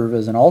serve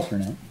as an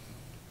alternate,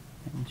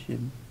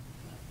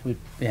 we'd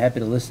be happy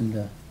to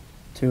listen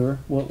to her.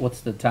 What's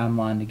the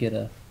timeline to get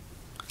a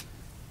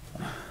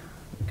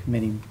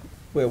committee?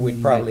 Well,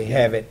 we'd probably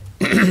have it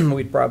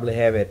we'd probably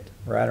have it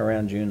right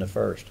around June the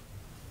 1st.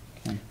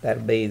 Okay.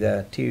 That'd be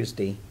the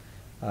Tuesday,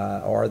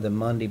 or the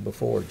Monday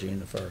before June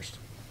the 1st.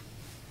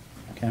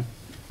 Okay.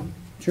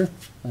 Sure.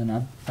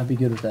 And I'd be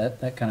good with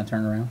that kind of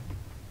turnaround.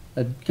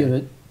 I'd give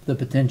it the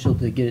potential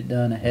to get it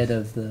done ahead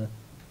of the,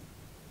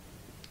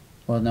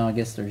 well, no, I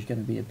guess there's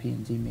gonna be a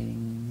P&Z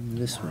meeting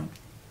this week,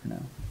 or no?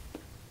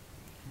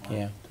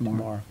 Yeah,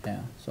 Tomorrow.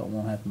 Yeah, so it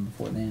won't happen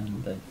before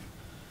then, but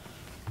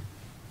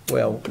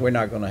Well, we're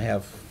not gonna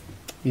have,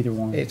 either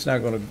one. it's not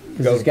gonna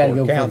 'Cause go it's gotta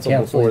to go council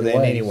for before either then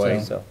way, anyway,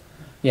 so- so.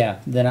 Yeah,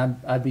 then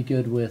I'd be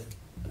good with,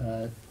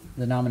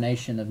 the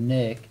nomination of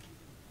Nick,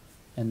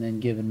 and then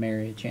giving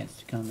Mary a chance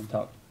to come and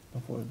talk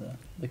before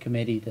the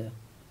committee to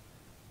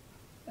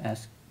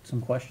ask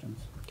some questions.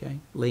 Okay.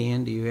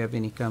 Leanne, do you have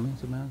any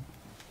comments about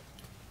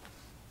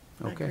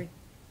it? I Okay. agree.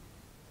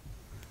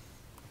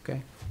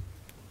 Okay.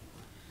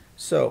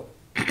 So,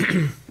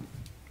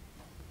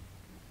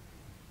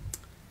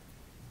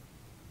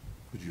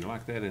 Would you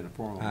like that in a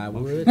form of I a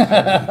motion? would.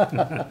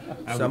 I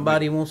would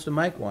Somebody make- wants to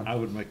make one. I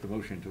would make the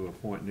motion to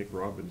appoint Nick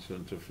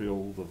Robinson to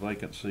fill the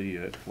vacancy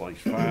at place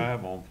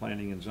 5 on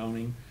planning and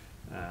zoning,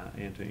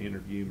 and to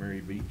interview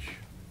Mary Beach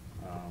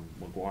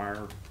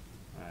McGuire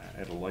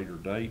at a later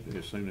date,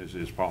 as soon as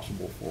is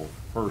possible for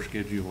her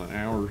schedule and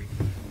hours,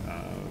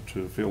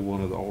 to fill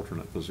one of the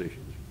alternate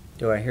positions.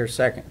 Do I hear a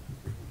second?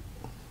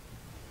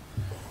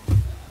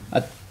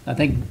 I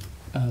think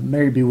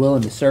Mary'd be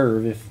willing to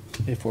serve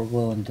if we're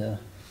willing to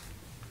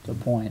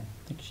appoint.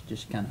 I think she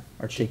just kind of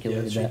Yeah,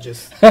 articulated she that.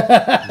 just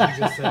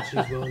said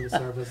she's willing to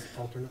serve as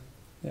alternate.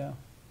 Yeah.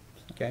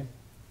 Okay.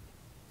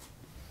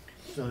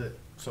 So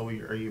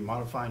are you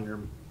modifying your?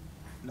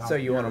 So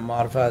you want to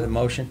modify the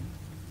motion?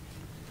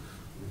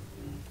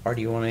 Or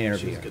do you want to She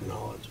interview has her? good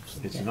knowledge.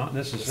 It's not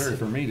necessary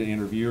for me to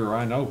interview her,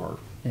 I know her.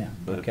 Yeah.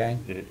 But Okay.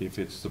 if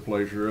it's the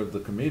pleasure of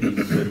the committee,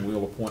 then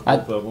we'll appoint I-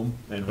 both of them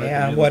and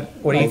Yeah, recommend.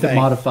 what do you I'd like to think?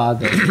 modify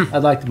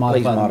I'd like to modify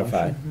Please the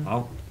modify it. motion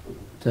I'll-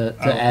 to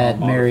I'll add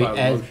Mary modify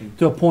the as, motion.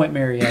 to appoint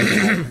Mary as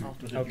an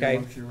alternate.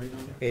 Okay.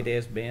 It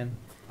is Ben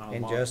I'll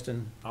and mod-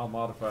 Justin. I'll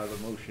modify the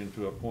motion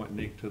to appoint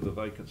Nick to the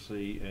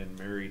vacancy and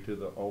Mary to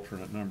the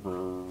alternate number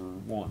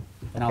 1.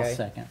 And I'll Okay.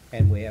 second.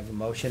 And we have a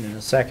motion and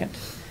a second.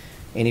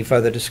 Any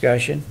further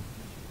discussion?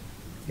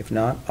 If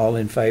not, all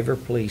in favor,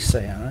 please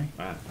say aye.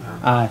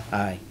 Aye.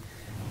 Aye.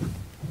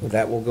 Well,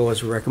 that will go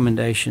as a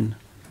recommendation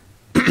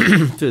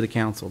to the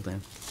council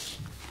then.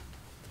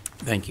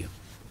 Thank you.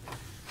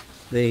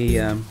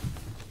 The,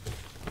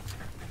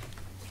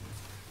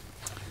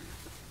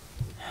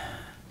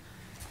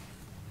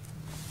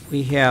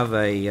 we have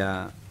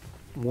a,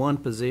 one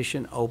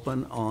position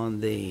open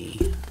on the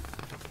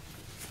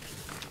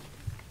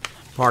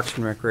Parks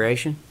and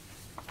Recreation.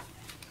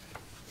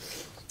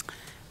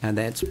 And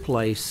that's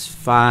place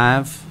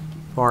 5,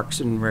 Parks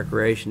and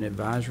Recreation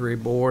Advisory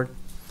Board.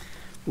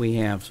 We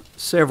have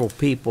several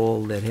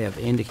people that have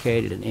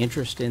indicated an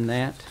interest in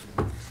that.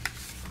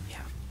 Yeah.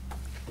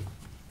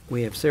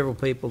 We have several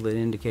people that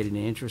indicated an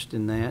interest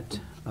in that.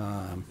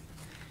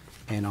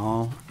 And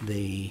all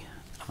the,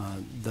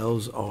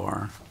 those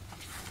are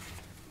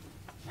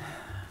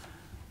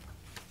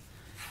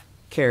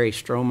Carrie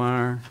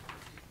Strohmeyer,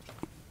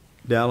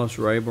 Dallas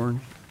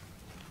Rayburn,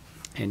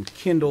 and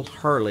Kendall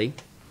Hurley.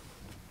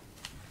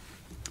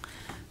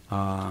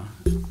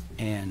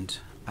 And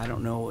I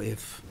don't know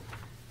if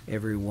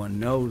everyone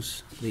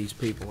knows these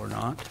people or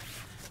not.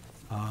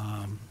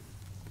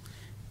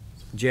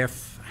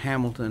 Jeff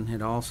Hamilton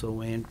had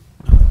also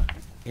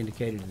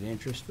indicated an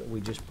interest, but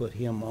we just put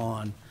him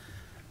on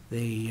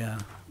the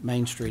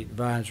Main Street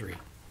Advisory.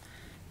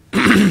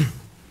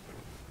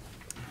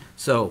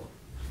 So,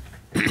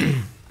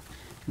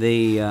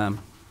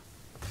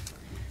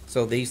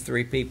 so these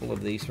three people,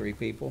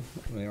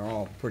 they're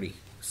all pretty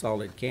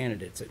solid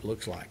candidates, it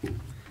looks like,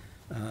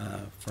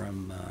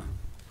 from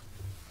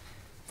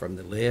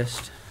the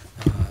list.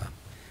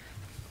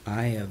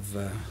 I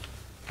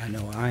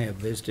know I have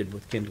visited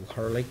with Kendall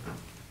Hurley,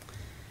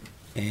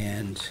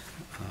 and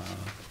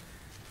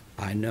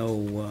I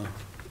know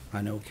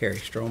Carrie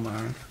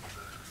Strohmeyer.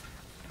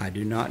 I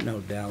do not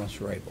know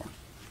Dallas Rayburn.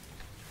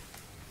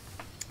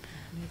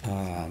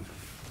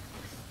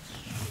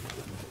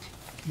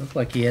 Looked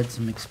like he had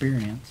some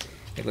experience.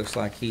 It looks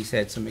like he's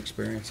had some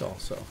experience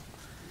also,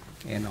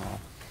 and all.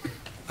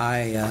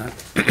 I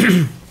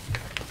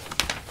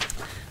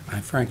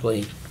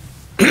frankly,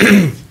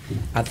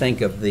 I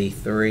think of the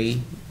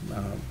three,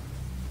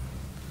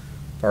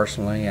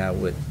 personally, I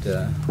would,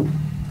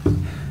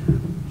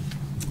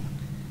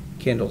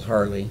 Kendall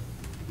Hurley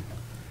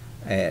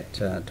at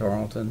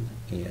Tarleton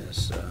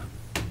is,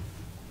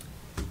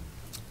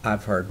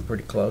 I've heard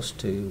pretty close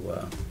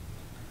to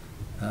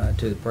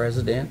the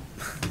president.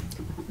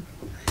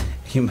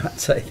 You might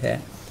say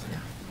that.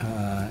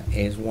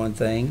 Is one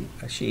thing.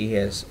 She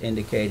has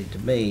indicated to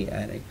me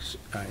a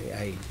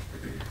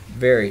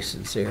very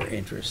sincere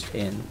interest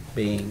in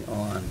being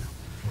on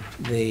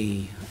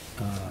the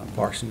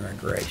Parks and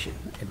Recreation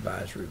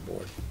Advisory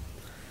Board.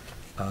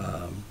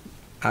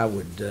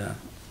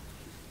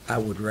 I I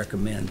would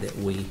recommend that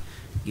we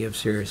give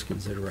serious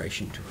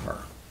consideration to her.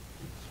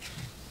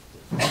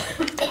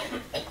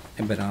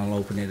 But I'll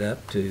open it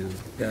up to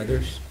the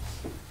others.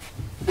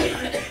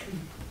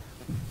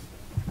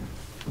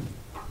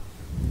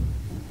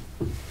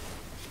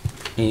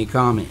 Any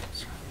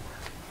comments?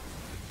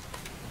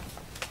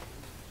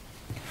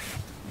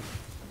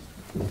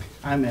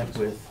 I met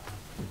with,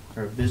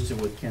 or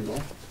visited with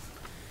Kendall,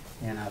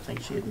 and I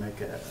think she'd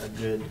make a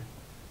good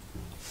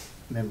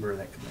member of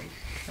that committee,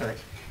 or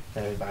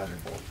that advisory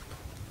board.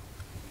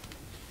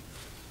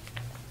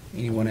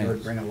 Anyone It would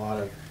else? bring a lot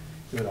of,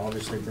 it would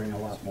obviously bring a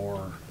lot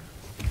more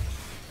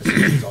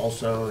assistance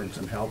also, and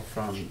some help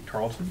from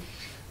Tarleton,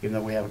 even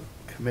though we have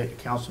a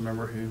council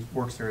member who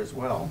works there as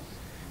well.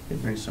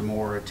 It brings some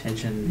more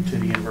attention to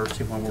the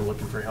university when we're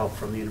looking for help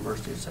from the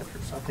university, et cetera.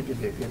 So I think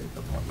it'd be a good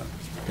appointment.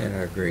 That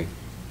I agree.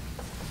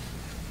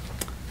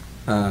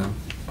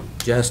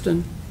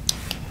 Justin?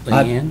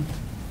 I- Leanne?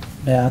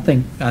 Yeah, I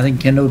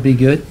think Kendall would be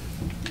good.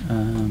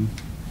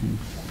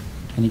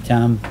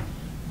 Anytime,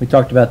 we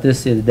talked about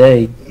this the other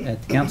day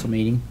at the council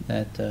meeting,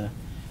 that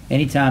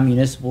anytime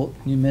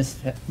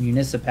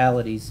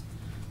municipalities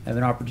have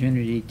an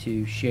opportunity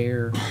to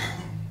share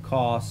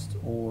costs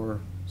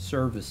or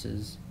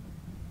services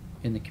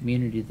in the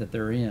community that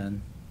they're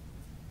in,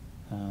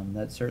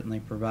 that certainly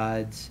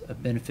provides a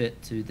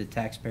benefit to the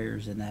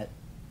taxpayers in that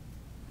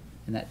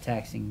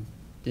taxing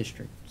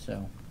district.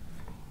 So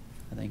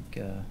I think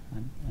I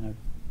know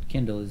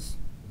Kendall is,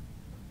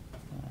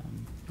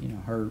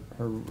 her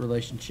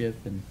relationship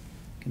and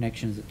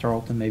connections at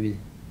Tarleton maybe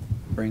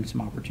bring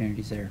some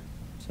opportunities there.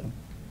 So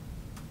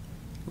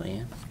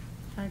Leanne?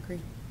 I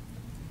agree.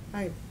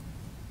 I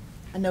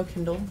know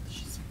Kendall. I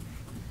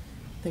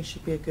think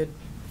she'd be a good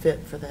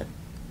fit for that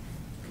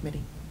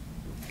committee.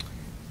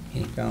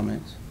 Any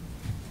comments?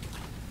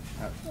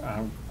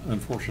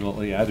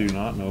 Unfortunately, I do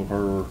not know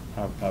her.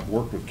 I've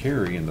worked with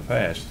Kerry in the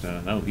past, and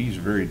I know he's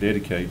very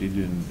dedicated,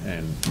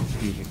 and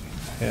he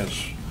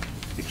has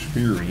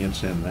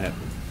experience in that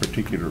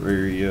particular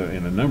area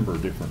in a number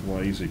of different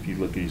ways. If you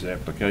look at his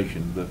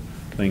application, the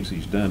things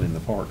he's done in the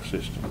park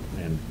system,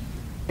 and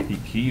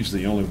he's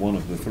the only one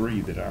of the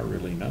three that I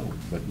really know,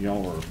 but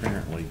y'all are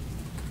apparently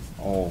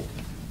all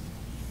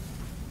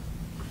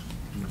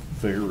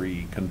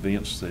very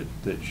convinced that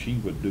she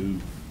would do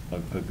a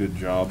good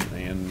job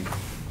and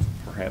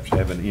perhaps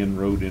have an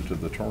inroad into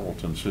the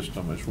Tarleton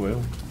system as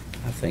well.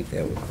 I think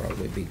that would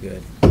probably be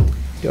good.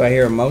 Do I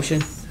hear a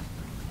motion?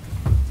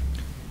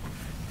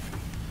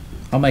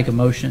 I'll make a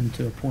motion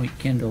to appoint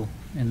Kendall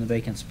in the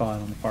vacant spot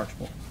on the Parks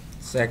Board.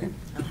 Second?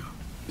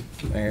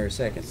 Do I hear a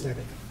second?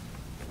 Second.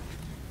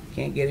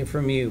 Can't get it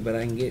from you, but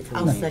I can get it from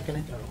I'll Leanne.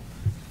 second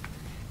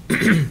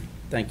it.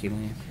 Thank you,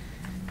 Leanne.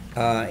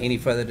 Any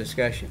further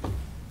discussion?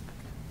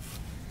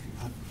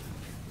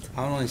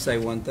 I'll only say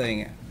one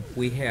thing.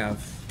 We have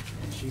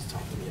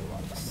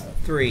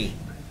three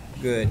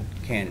good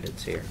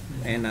candidates here,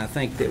 and I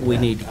think that we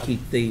need to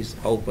keep these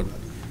open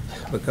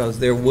because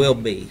there will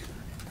be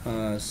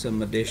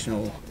some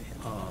additional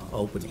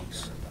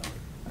openings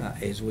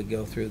as we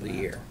go through the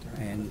year.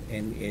 And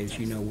as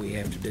you know, we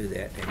have to do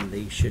that, and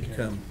these should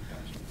come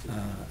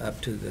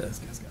up to the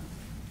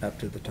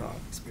top.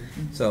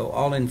 So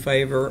all in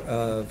favor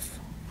of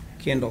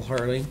Kendall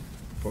Hurley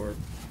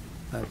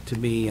to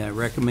be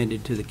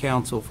recommended to the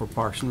council for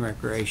Parks and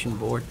Recreation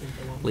Board,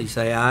 please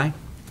say aye.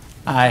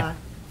 Aye.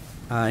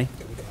 Aye.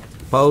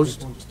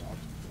 Opposed?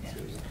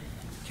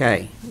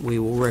 Okay, we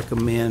will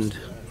recommend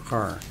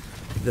her.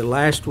 The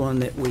last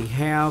one that we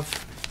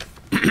have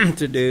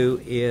to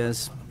do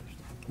is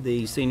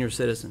the senior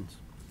citizens.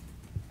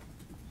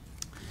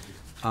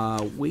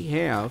 We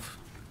have,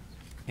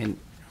 and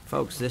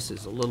folks, this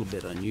is a little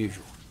bit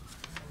unusual.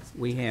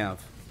 We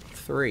have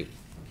 3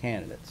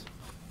 candidates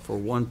for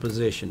one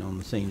position on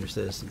the Senior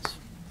Citizens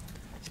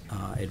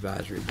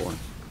Advisory Board.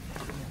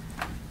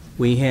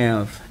 We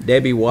have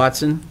Debbie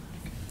Watson,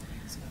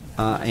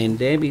 and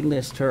Debbie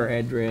lists her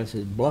address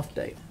as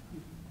Bluffdale.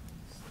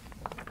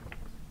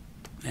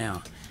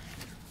 Now,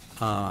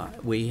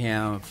 we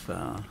have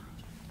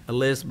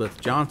Elizabeth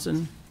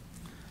Johnson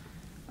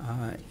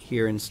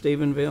here in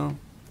Stephenville,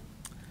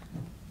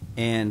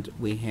 and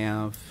we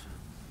have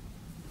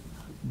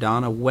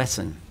Donna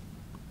Wesson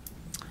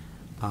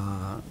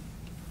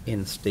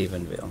in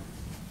Stephenville.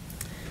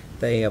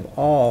 They have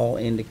all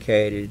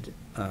indicated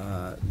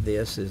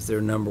this is their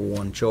number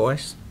 1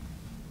 choice.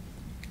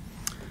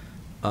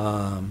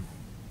 Now,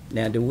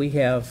 do we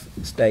have,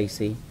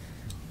 Stacy,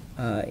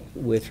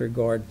 with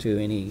regard to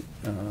any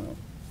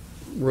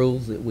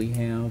rules that we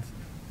have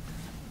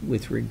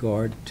with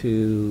regard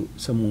to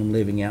someone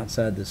living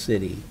outside the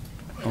city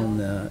on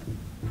the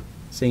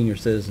Senior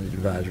Citizens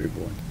Advisory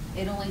Board?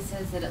 It only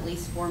says that at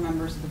least 4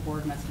 members of the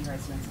board must be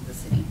residents of the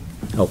city.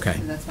 Okay.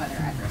 So that's why their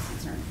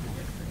addresses are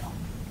included for y'all.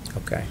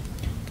 Okay,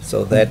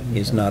 so that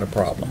is not a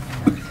problem.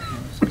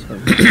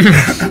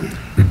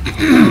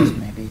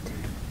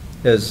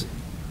 Does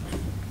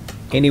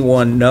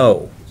anyone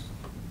know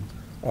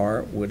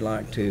or would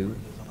like to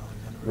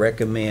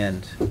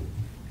recommend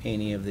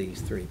any of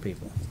these 3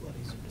 people?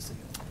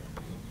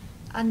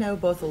 I know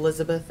both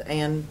Elizabeth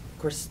and, of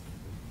course,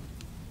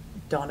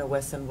 Donna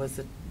Wesson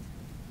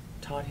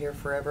taught here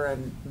forever,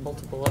 and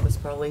multiple of us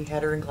probably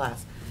had her in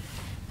class.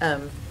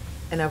 And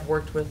I've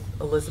worked with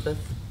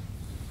Elizabeth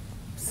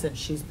since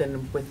she's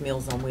been with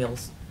Meals on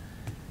Wheels.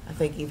 I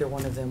think either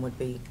one of them would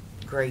be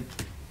great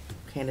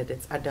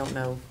candidates. I don't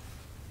know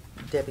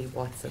Debbie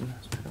Watson.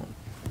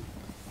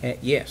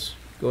 Yes,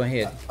 go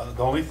ahead.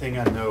 The only thing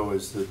I know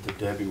is that the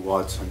Debbie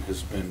Watson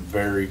has been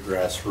very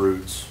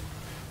grassroots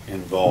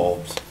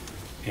involved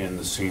in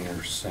the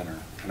senior center.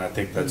 And I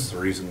think that's the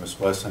reason Ms.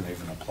 Wesson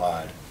even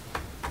applied,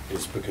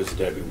 is because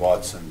Debbie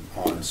Watson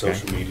on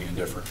social media and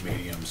different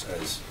mediums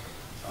has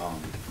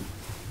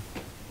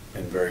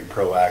been very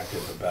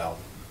proactive about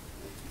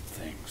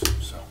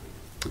things, so.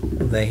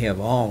 They have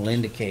all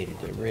indicated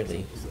a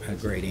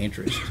great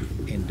interest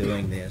in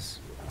doing this.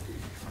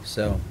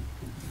 So,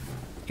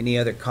 any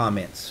other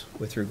comments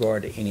with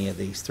regard to any of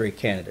these three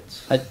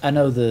candidates? I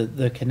know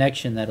the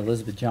connection that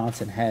Elizabeth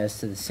Johnson has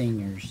to the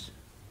seniors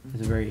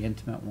is a very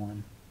intimate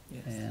one.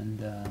 Yes.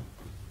 And,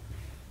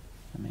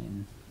 I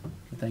mean,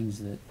 the things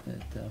that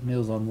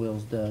Meals on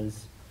Wheels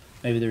does,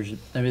 maybe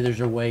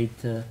there's a way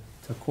to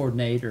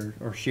coordinate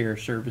or share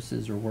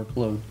services or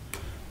workload,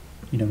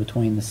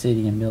 between the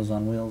city and Meals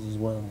on Wheels as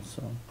well.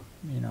 So,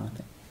 I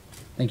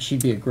think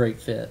she'd be a great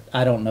fit.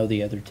 I don't know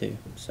the other two,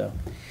 so.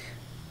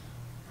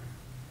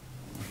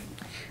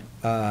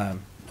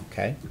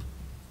 Okay.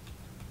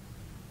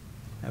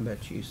 How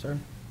about you, sir?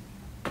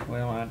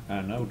 Well,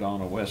 I know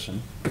Donna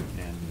Wesson,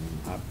 and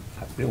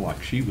I feel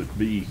like she would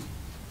be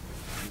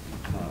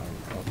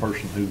a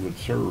person who would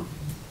serve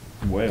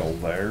well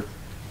there.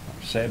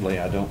 Sadly,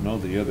 I don't know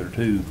the other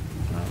two,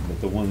 but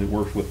the one that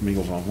works with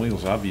Meals on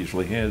Wheels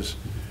obviously has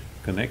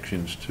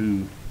connections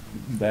to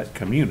that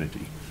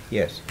community.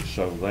 Yes.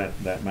 So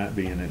that might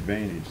be an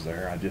advantage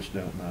there. I just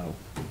don't know.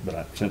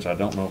 But since I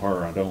don't know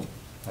her, I don't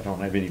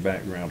have any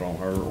background on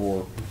her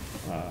or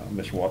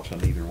Miss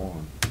Watson, either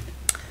one.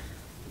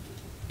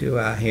 Do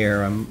I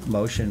hear a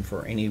motion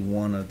for any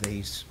one of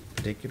these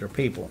particular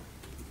people?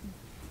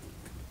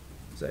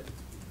 Is that,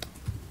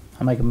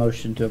 I make a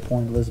motion to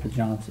appoint Elizabeth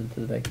Johnson to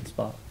the vacant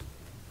spot.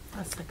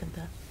 I second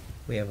that.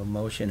 we have a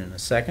motion and a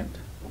second.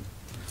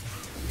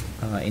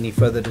 Any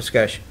further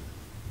discussion?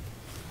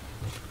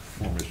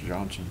 For Ms.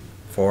 Johnson.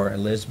 For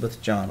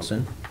Elizabeth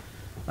Johnson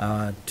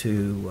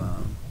to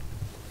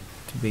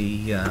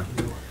be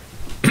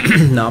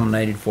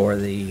nominated for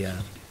the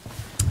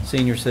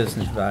Senior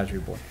Citizens Advisory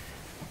Board.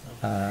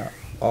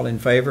 All in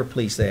favor,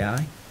 please say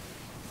aye.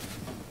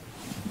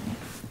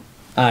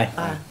 Aye.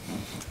 Aye.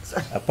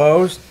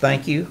 Opposed?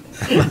 Thank you.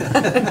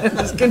 I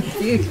was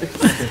confused.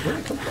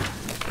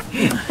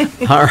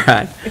 All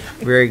right,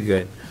 very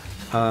good.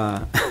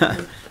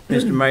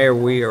 Mr. Mayor,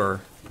 we're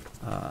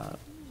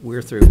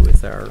through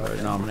with our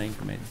nominating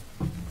committee.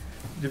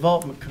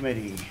 Development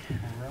Committee. All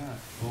right,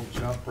 we'll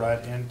jump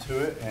right into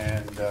it,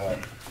 and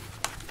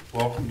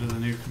welcome to the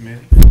new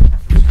committee,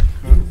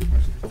 Mr. Cook,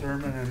 Mr.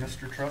 Thurman, and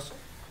Mr. Trussell.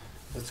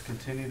 Let's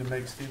continue to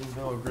make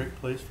Stephenville a great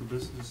place for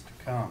business to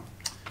come.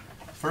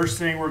 First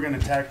thing we're going to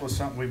tackle is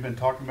something we've been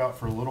talking about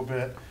for a little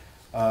bit.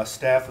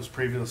 Staff was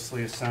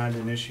previously assigned to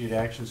initiate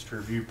actions to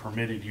review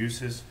permitted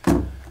uses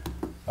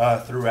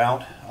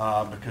throughout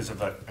because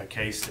of a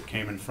case that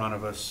came in front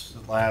of us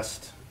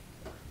last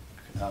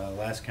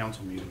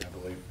council meeting, I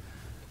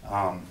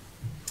believe,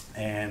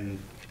 and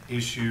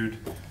issued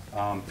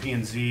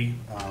P&Z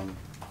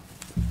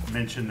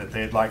mentioned that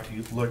they'd like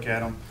to look at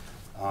them.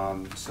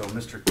 So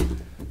Mr.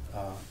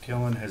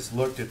 Killen has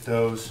looked at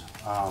those,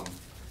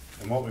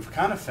 and what we've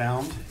kind of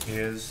found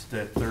is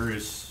that there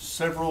is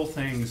several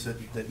things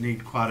that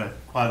need quite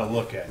a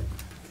look at.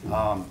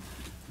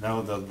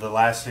 No, the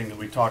last thing that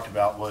we talked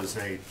about was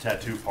a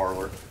tattoo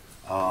parlor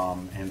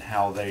and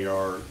how they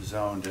are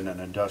zoned in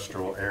an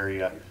industrial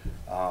area,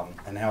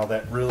 and how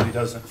that really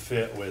doesn't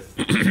fit with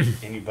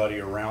anybody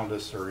around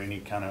us or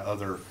any kind of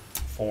other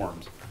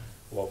forms.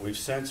 What we've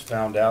since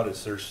found out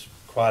is there's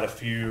quite a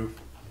few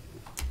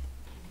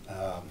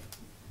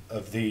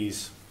of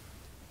these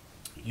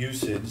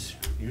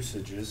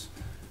usages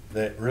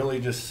that really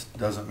just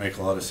doesn't make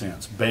a lot of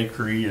sense.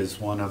 Bakery is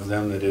one of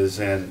them that is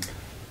in,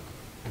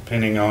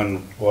 depending on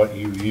what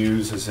you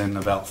use, is in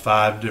about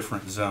 5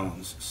 different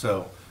zones,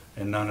 so,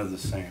 and none of the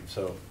same.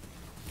 So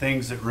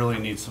things that really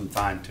need some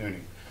fine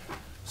tuning.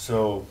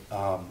 So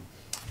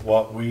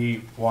what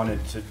we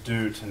wanted to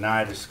do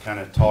tonight is kind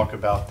of talk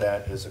about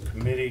that as a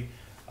committee.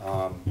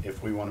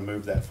 If we want to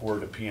move that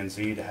forward to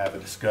P&Z to have a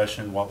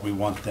discussion, what we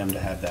want them to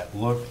have that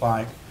look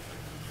like,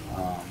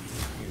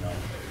 you know,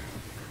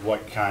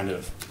 what kind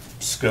of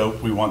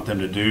scope we want them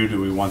to do.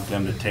 Do we want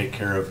them to take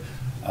care of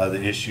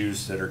the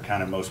issues that are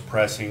kind of most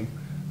pressing?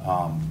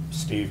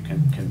 Steve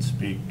can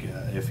speak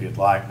if he'd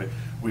like, but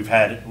we've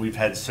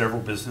had several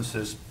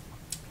businesses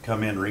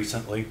come in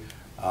recently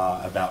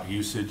about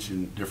usage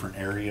in different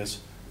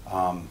areas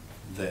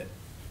that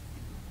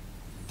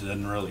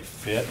doesn't really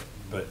fit,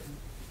 but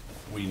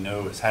we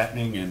know is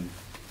happening and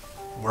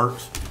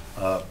works.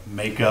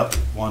 Makeup,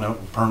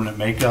 permanent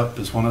makeup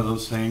is one of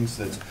those things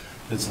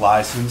that's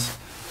licensed.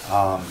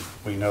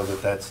 We know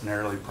that that's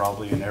nearly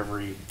probably in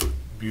every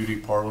beauty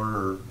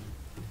parlor or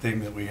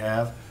thing that we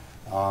have.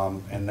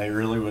 And they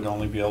really would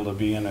only be able to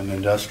be in an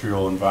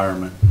industrial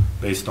environment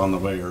based on the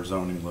way our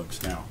zoning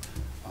looks now.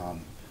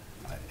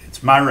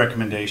 It's my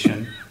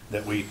recommendation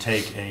that we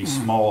take a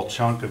small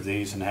chunk of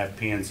these and have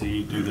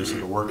P&Z do this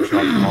at a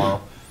workshop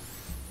tomorrow,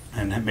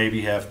 and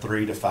maybe have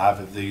 3 to 5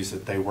 of these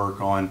that they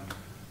work on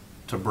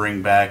to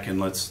bring back, and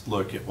let's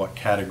look at what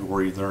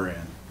category they're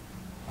in.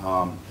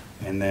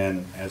 And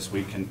then as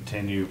we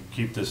continue,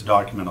 keep this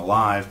document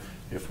alive,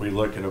 if we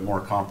look at a more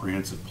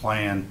comprehensive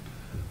plan,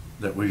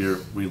 that we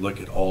look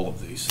at all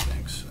of these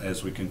things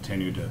as we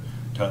continue to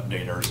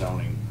update our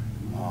zoning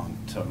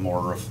to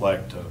more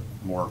reflect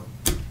more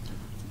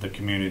the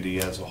community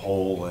as a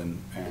whole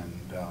and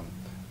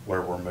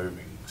where we're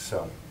moving.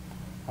 So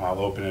I'll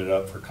open it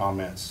up for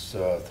comments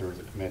through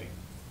the committee.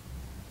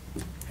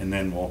 And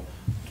then we'll,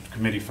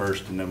 committee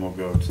first, and then we'll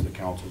go to the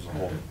council as a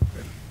whole.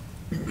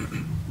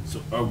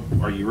 So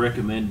are you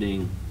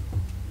recommending,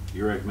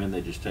 you recommend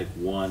they just take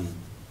one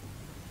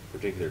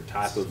particular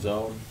type of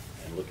zone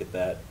and look at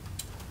that?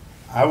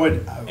 I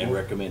would. And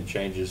recommend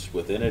changes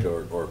within it,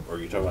 or are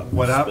you talking about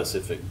What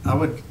specific? I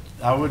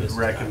would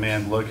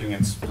recommend looking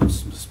at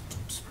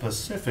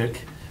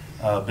specific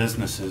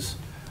businesses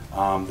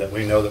that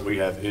we know that we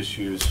have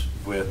issues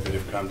with that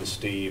have come to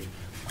Steve,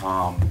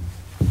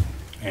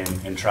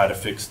 and try to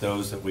fix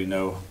those that we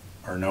know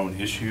are known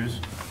issues,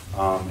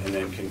 and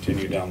then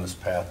continue down this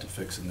path to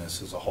fixing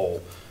this as a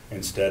whole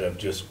instead of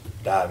just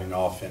diving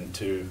off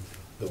into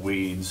the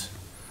weeds.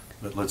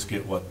 But let's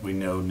get what we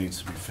know needs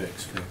to be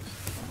fixed.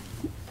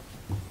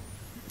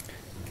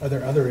 Are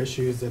there other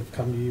issues that have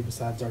come to you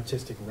besides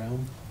artistic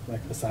realm,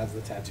 like besides the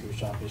tattoo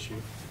shop issue?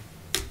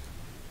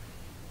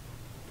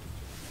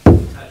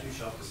 Tattoo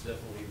shop is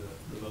definitely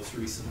the most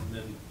recent, and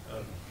then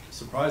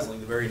surprisingly,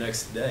 the very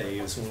next day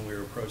is when we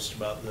were approached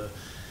about the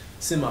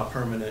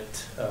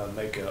semi-permanent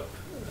makeup.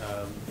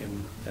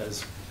 And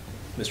as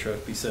Mr.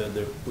 Huckabee said,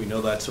 that we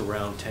know that's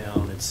around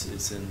town.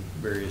 It's in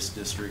various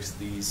districts.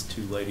 These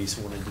two ladies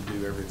wanted to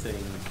do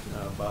everything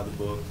by the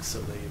book,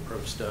 so they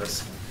approached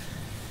us.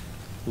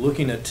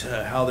 Looking at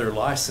how they're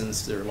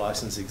licensed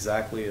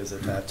exactly as a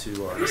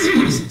tattoo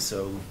artist.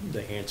 So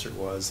the answer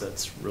was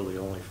that's really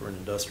only for an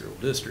industrial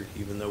district,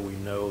 even though we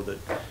know that,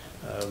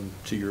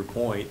 to your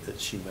point that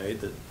she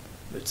made, that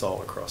it's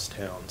all across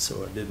town.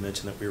 So I did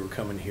mention that we were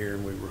coming here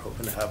and we were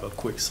hoping to have a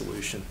quick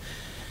solution.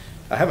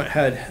 I haven't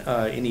had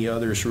any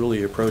others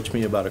really approach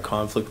me about a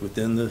conflict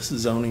within the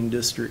zoning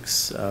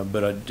districts,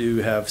 but I do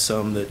have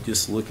some that,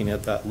 just looking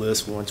at that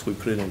list, once we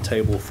put it in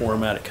table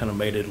format, it kind of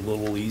made it a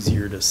little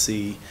easier to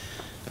see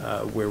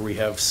where we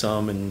have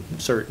some in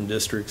certain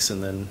districts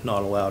and then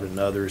not allowed in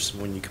others.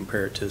 When you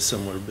compare it to a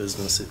similar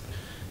business,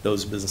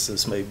 those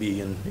businesses may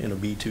be in a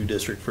B2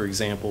 district, for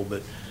example,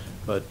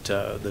 but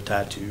the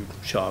tattoo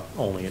shop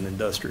only in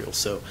industrial.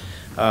 So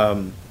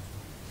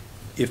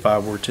if I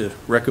were to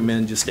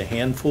recommend just a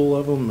handful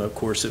of them, of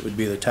course it would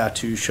be the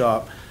tattoo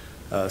shop,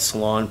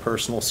 salon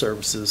personal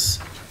services,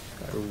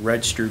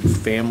 registered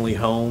family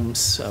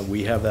homes.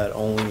 We have that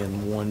only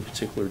in one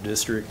particular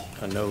district.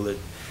 I know that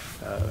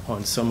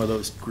on some of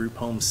those group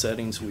home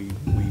settings, we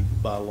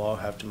by law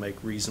have to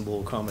make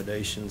reasonable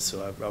accommodations,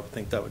 so I would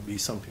think that would be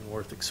something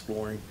worth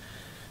exploring.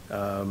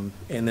 And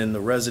then the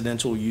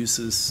residential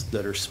uses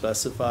that are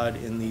specified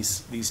in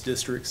these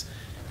districts,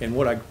 and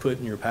what I put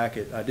in your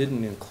packet, I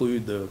didn't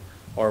include the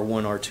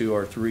R1,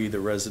 R2, R3, the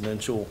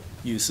residential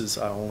uses.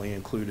 I only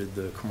included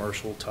the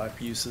commercial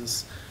type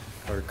uses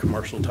or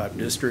commercial type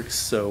districts.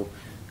 So,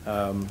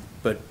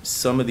 but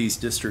some of these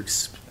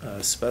districts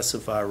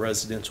specify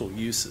residential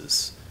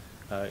uses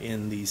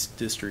in these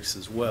districts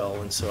as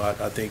well, and so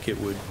I think it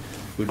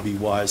would be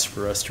wise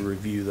for us to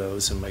review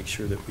those and make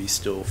sure that we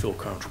still feel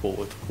comfortable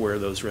with where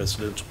those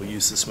residential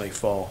uses may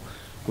fall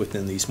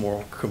within these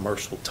more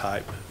commercial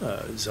type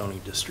zoning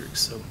districts.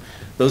 So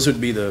those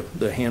would be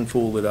the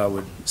handful that I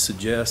would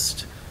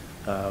suggest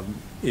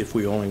if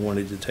we only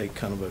wanted to take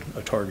kind of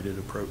a targeted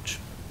approach.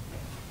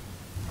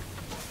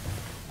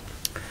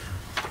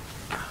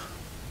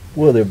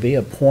 Will there be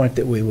a point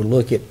that we will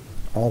look at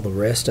all the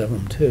rest of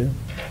them too?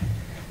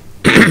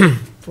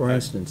 For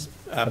instance,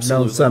 I've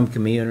known some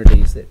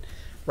communities that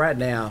right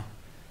now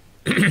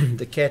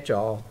the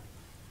catch-all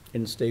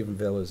in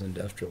Stephenville is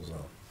industrial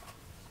zone.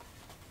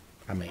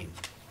 I mean,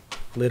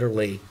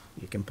 literally,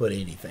 you can put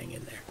anything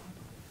in there,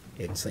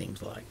 it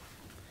seems like.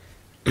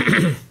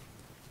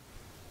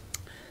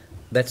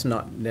 That's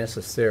not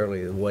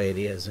necessarily the way it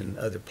is in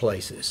other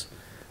places.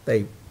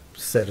 They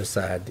set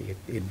aside the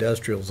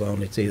industrial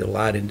zone. It's either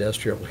light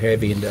industrial,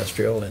 heavy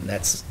industrial, and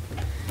that's,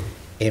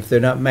 if they're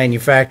not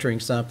manufacturing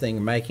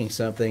something, making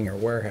something, or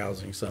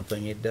warehousing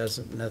something, it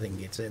doesn't, nothing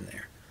gets in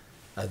there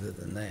other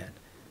than that.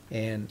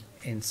 And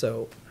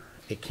so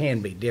it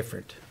can be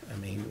different. I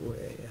mean,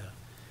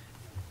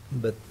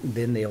 but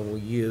then they will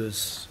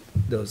use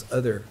those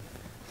other,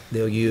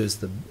 they'll use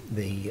the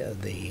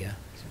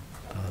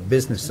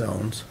business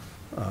zones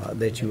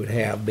that you would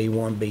have,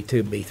 B1,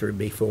 B2, B3,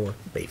 B4,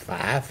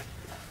 B5,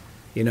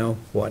 you know,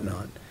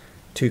 whatnot.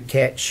 to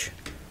catch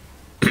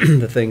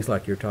the things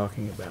like you're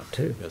talking about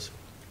too. Yes.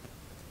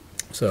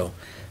 So,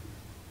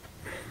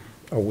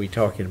 are we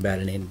talking about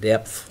an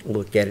in-depth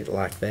look at it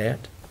like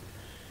that?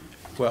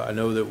 Well, I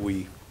know that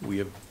we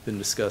have been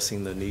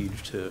discussing the need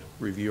to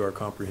review our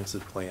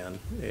comprehensive plan,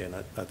 and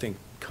I think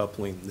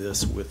coupling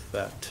this with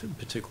that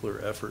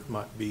particular effort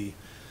might be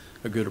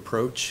a good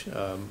approach.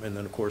 And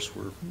then, of course,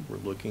 we're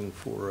looking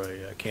for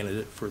a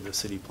candidate for the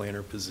city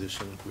planner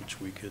position,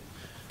 which we could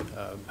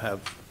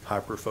have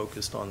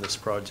hyper-focused on this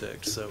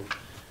project. So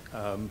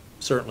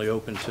certainly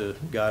open to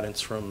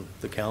guidance from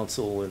the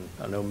council, and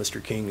I know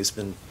Mr. King has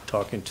been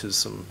talking to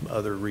some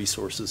other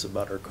resources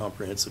about our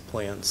comprehensive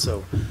plan.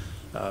 So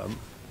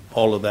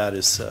all of that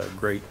is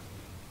great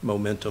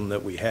momentum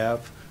that we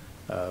have.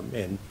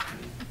 And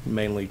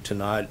mainly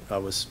tonight, I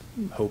was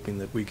hoping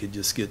that we could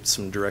just get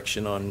some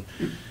direction on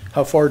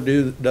how far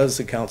does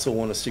the council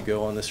want us to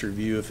go on this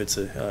review? If it's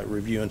a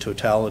review in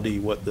totality,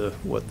 what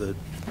the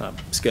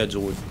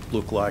schedule would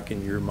look like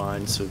in your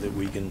mind, so that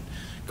we can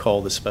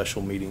call the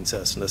special meetings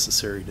as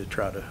necessary to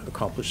try to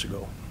accomplish the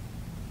goal.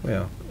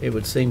 Well, it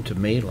would seem to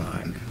me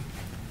like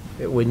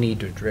that we need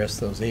to address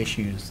those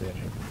issues that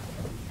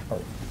are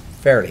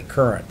fairly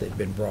current, that have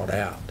been brought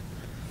out,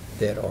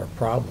 that are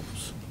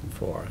problems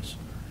for us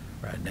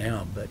right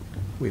now, but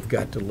we've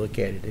got to look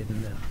at it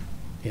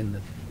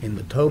in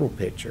the total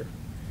picture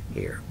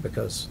here,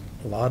 because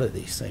a lot of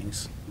these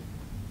things,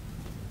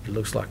 it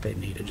looks like they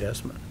need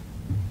adjustment.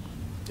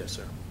 Yes,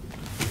 sir.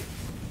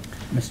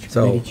 Mr.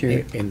 So, Committee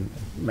Chair. and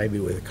maybe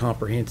with a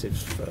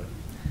comprehensive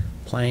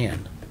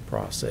plan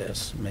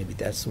process, maybe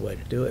that's the way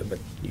to do it, but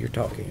you're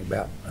talking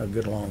about a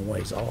good long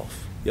ways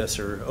off. Yes,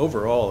 sir.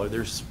 Overall,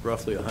 there's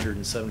roughly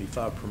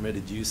 175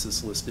 permitted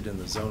uses listed in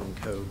the zoning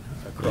code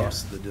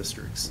across the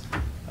districts.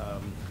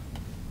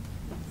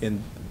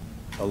 And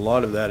a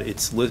lot of that,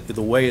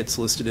 the way it's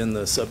listed in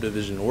the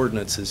subdivision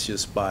ordinance is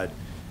just by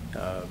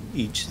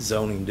each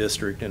zoning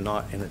district and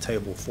not in a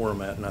table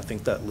format. And I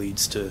think that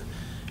leads to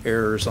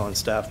errors on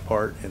staff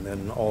part, and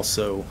then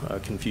also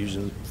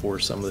confusion for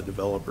some of the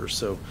developers.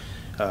 So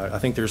I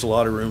think there's a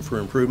lot of room for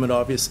improvement,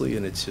 obviously,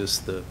 and it's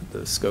just the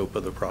scope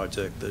of the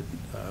project that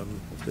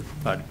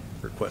I'd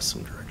request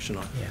some direction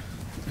on.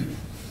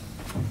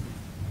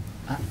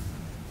 Yeah.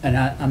 And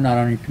I'm not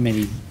on your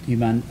committee. Do you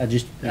mind?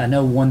 I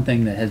know one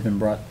thing that has been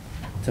brought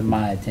to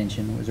my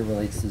attention as it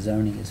relates to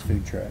zoning is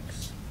food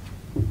trucks.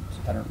 So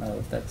I don't know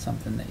if that's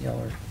something that y'all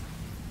are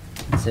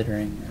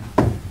considering.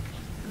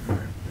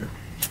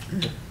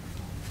 It's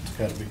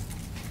gotta be.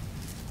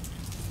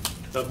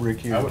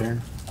 Rick, you I would- Darren?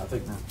 I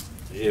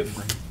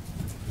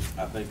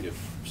think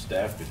if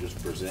staff could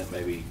just present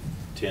maybe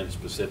 10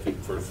 specific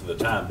for the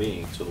time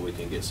being, so that we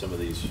can get some of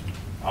these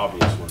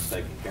obvious ones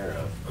taken care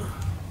of.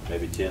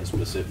 Maybe 10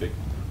 specific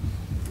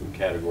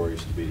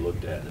categories to be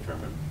looked at and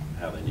determine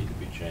how they need to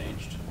be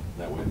changed.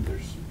 That way,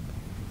 because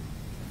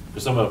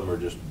some of them are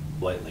just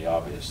blatantly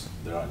obvious.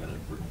 They're not going to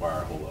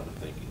require a whole lot of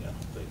thinking, I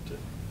don't think, to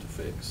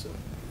fix. So.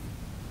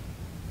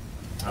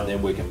 And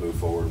then we can move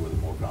forward with a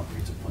more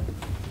comprehensive plan.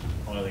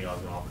 Only thing I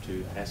was going to offer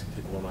to ask to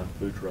take one on the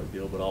food truck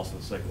deal, but also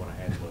the second one I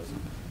had was,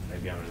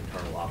 maybe I'm an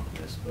internal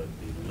optimist, but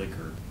the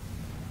liquor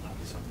might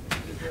be something we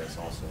could address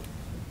also.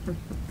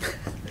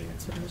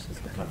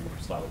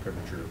 Slightly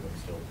premature, but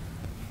still.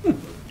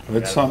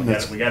 It's something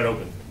that's. We got it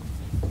open.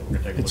 So we're gonna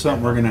take a look It's something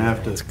at it. we're gonna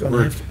have to,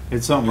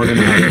 it's something we're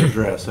gonna have to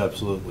address,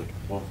 absolutely.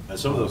 Well, and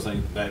some of those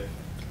things, that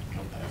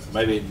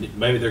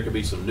maybe there could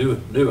be some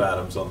new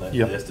items on that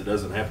Yep. list. It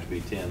doesn't have to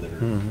be 10 that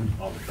are on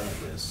the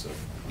current list, so.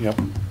 Yep.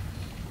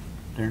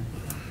 Darren?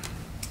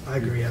 I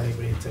agree. I think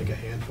we need to take a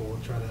handful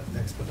and try to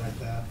expedite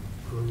that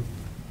group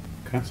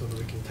Okay. so that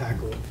we can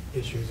tackle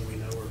issues that we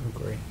know are.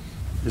 Agree.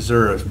 Is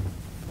there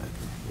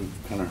we've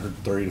kind of heard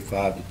 30 to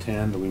 5 to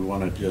 10. Do we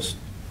want to just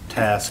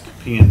task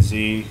P and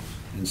Z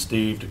and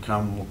Steve to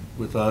come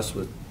with us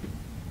with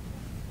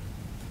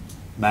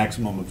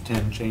maximum of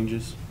 10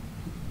 changes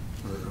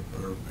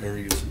or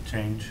areas of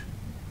change?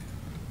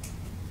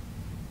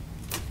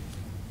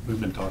 We've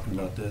been talking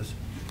about this.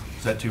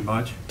 Is that too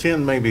much?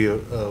 10 may be a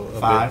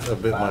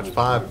Five? bit much.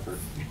 5,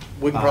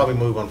 we can probably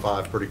move on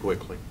 5 pretty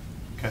quickly.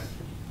 Okay.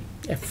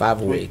 Yeah,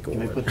 5 a week. Can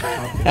we or- put the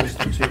top of the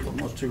list of two,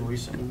 those two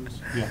recent ones?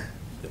 Yeah.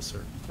 Yes,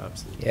 sir.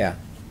 Absolutely. Yeah,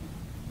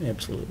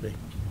 absolutely.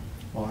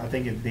 Well, I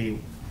think it'd be,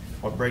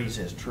 what Brady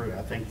says true.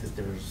 I think that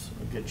there's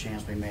a good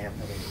chance we may have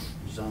another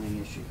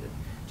zoning issue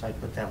that, so I'd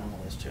put that on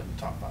the list too, in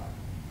the top 5.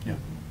 Yeah.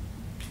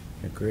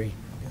 Agree.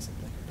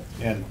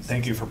 And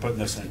thank you for putting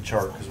this in a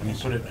chart, because when you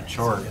put it in a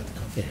chart,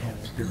 Yeah.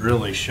 it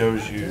really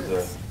shows you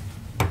the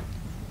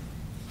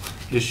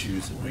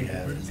issues that we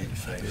have and need to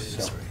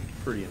face. So-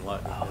 Pretty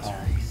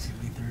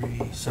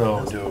enlightening.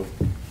 So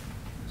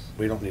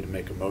we don't need to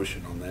make a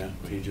motion on that.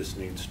 He just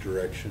needs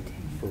direction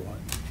for what?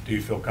 Do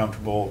you feel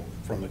comfortable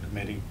from the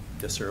committee?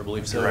 Yes, sir. I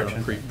believe so. I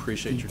Direction.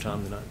 appreciate your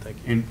time tonight. Thank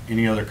you.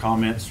 Any other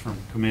comments from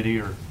committee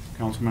or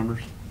council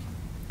members?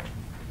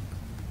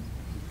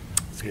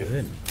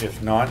 Good.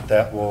 If not,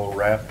 that will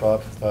wrap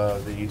up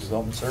the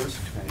Development Services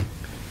Committee.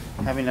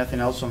 Having nothing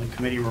else on the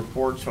committee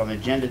reports on the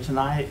agenda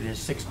tonight, it is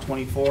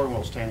 6:24 and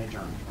we'll stand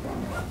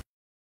adjourned.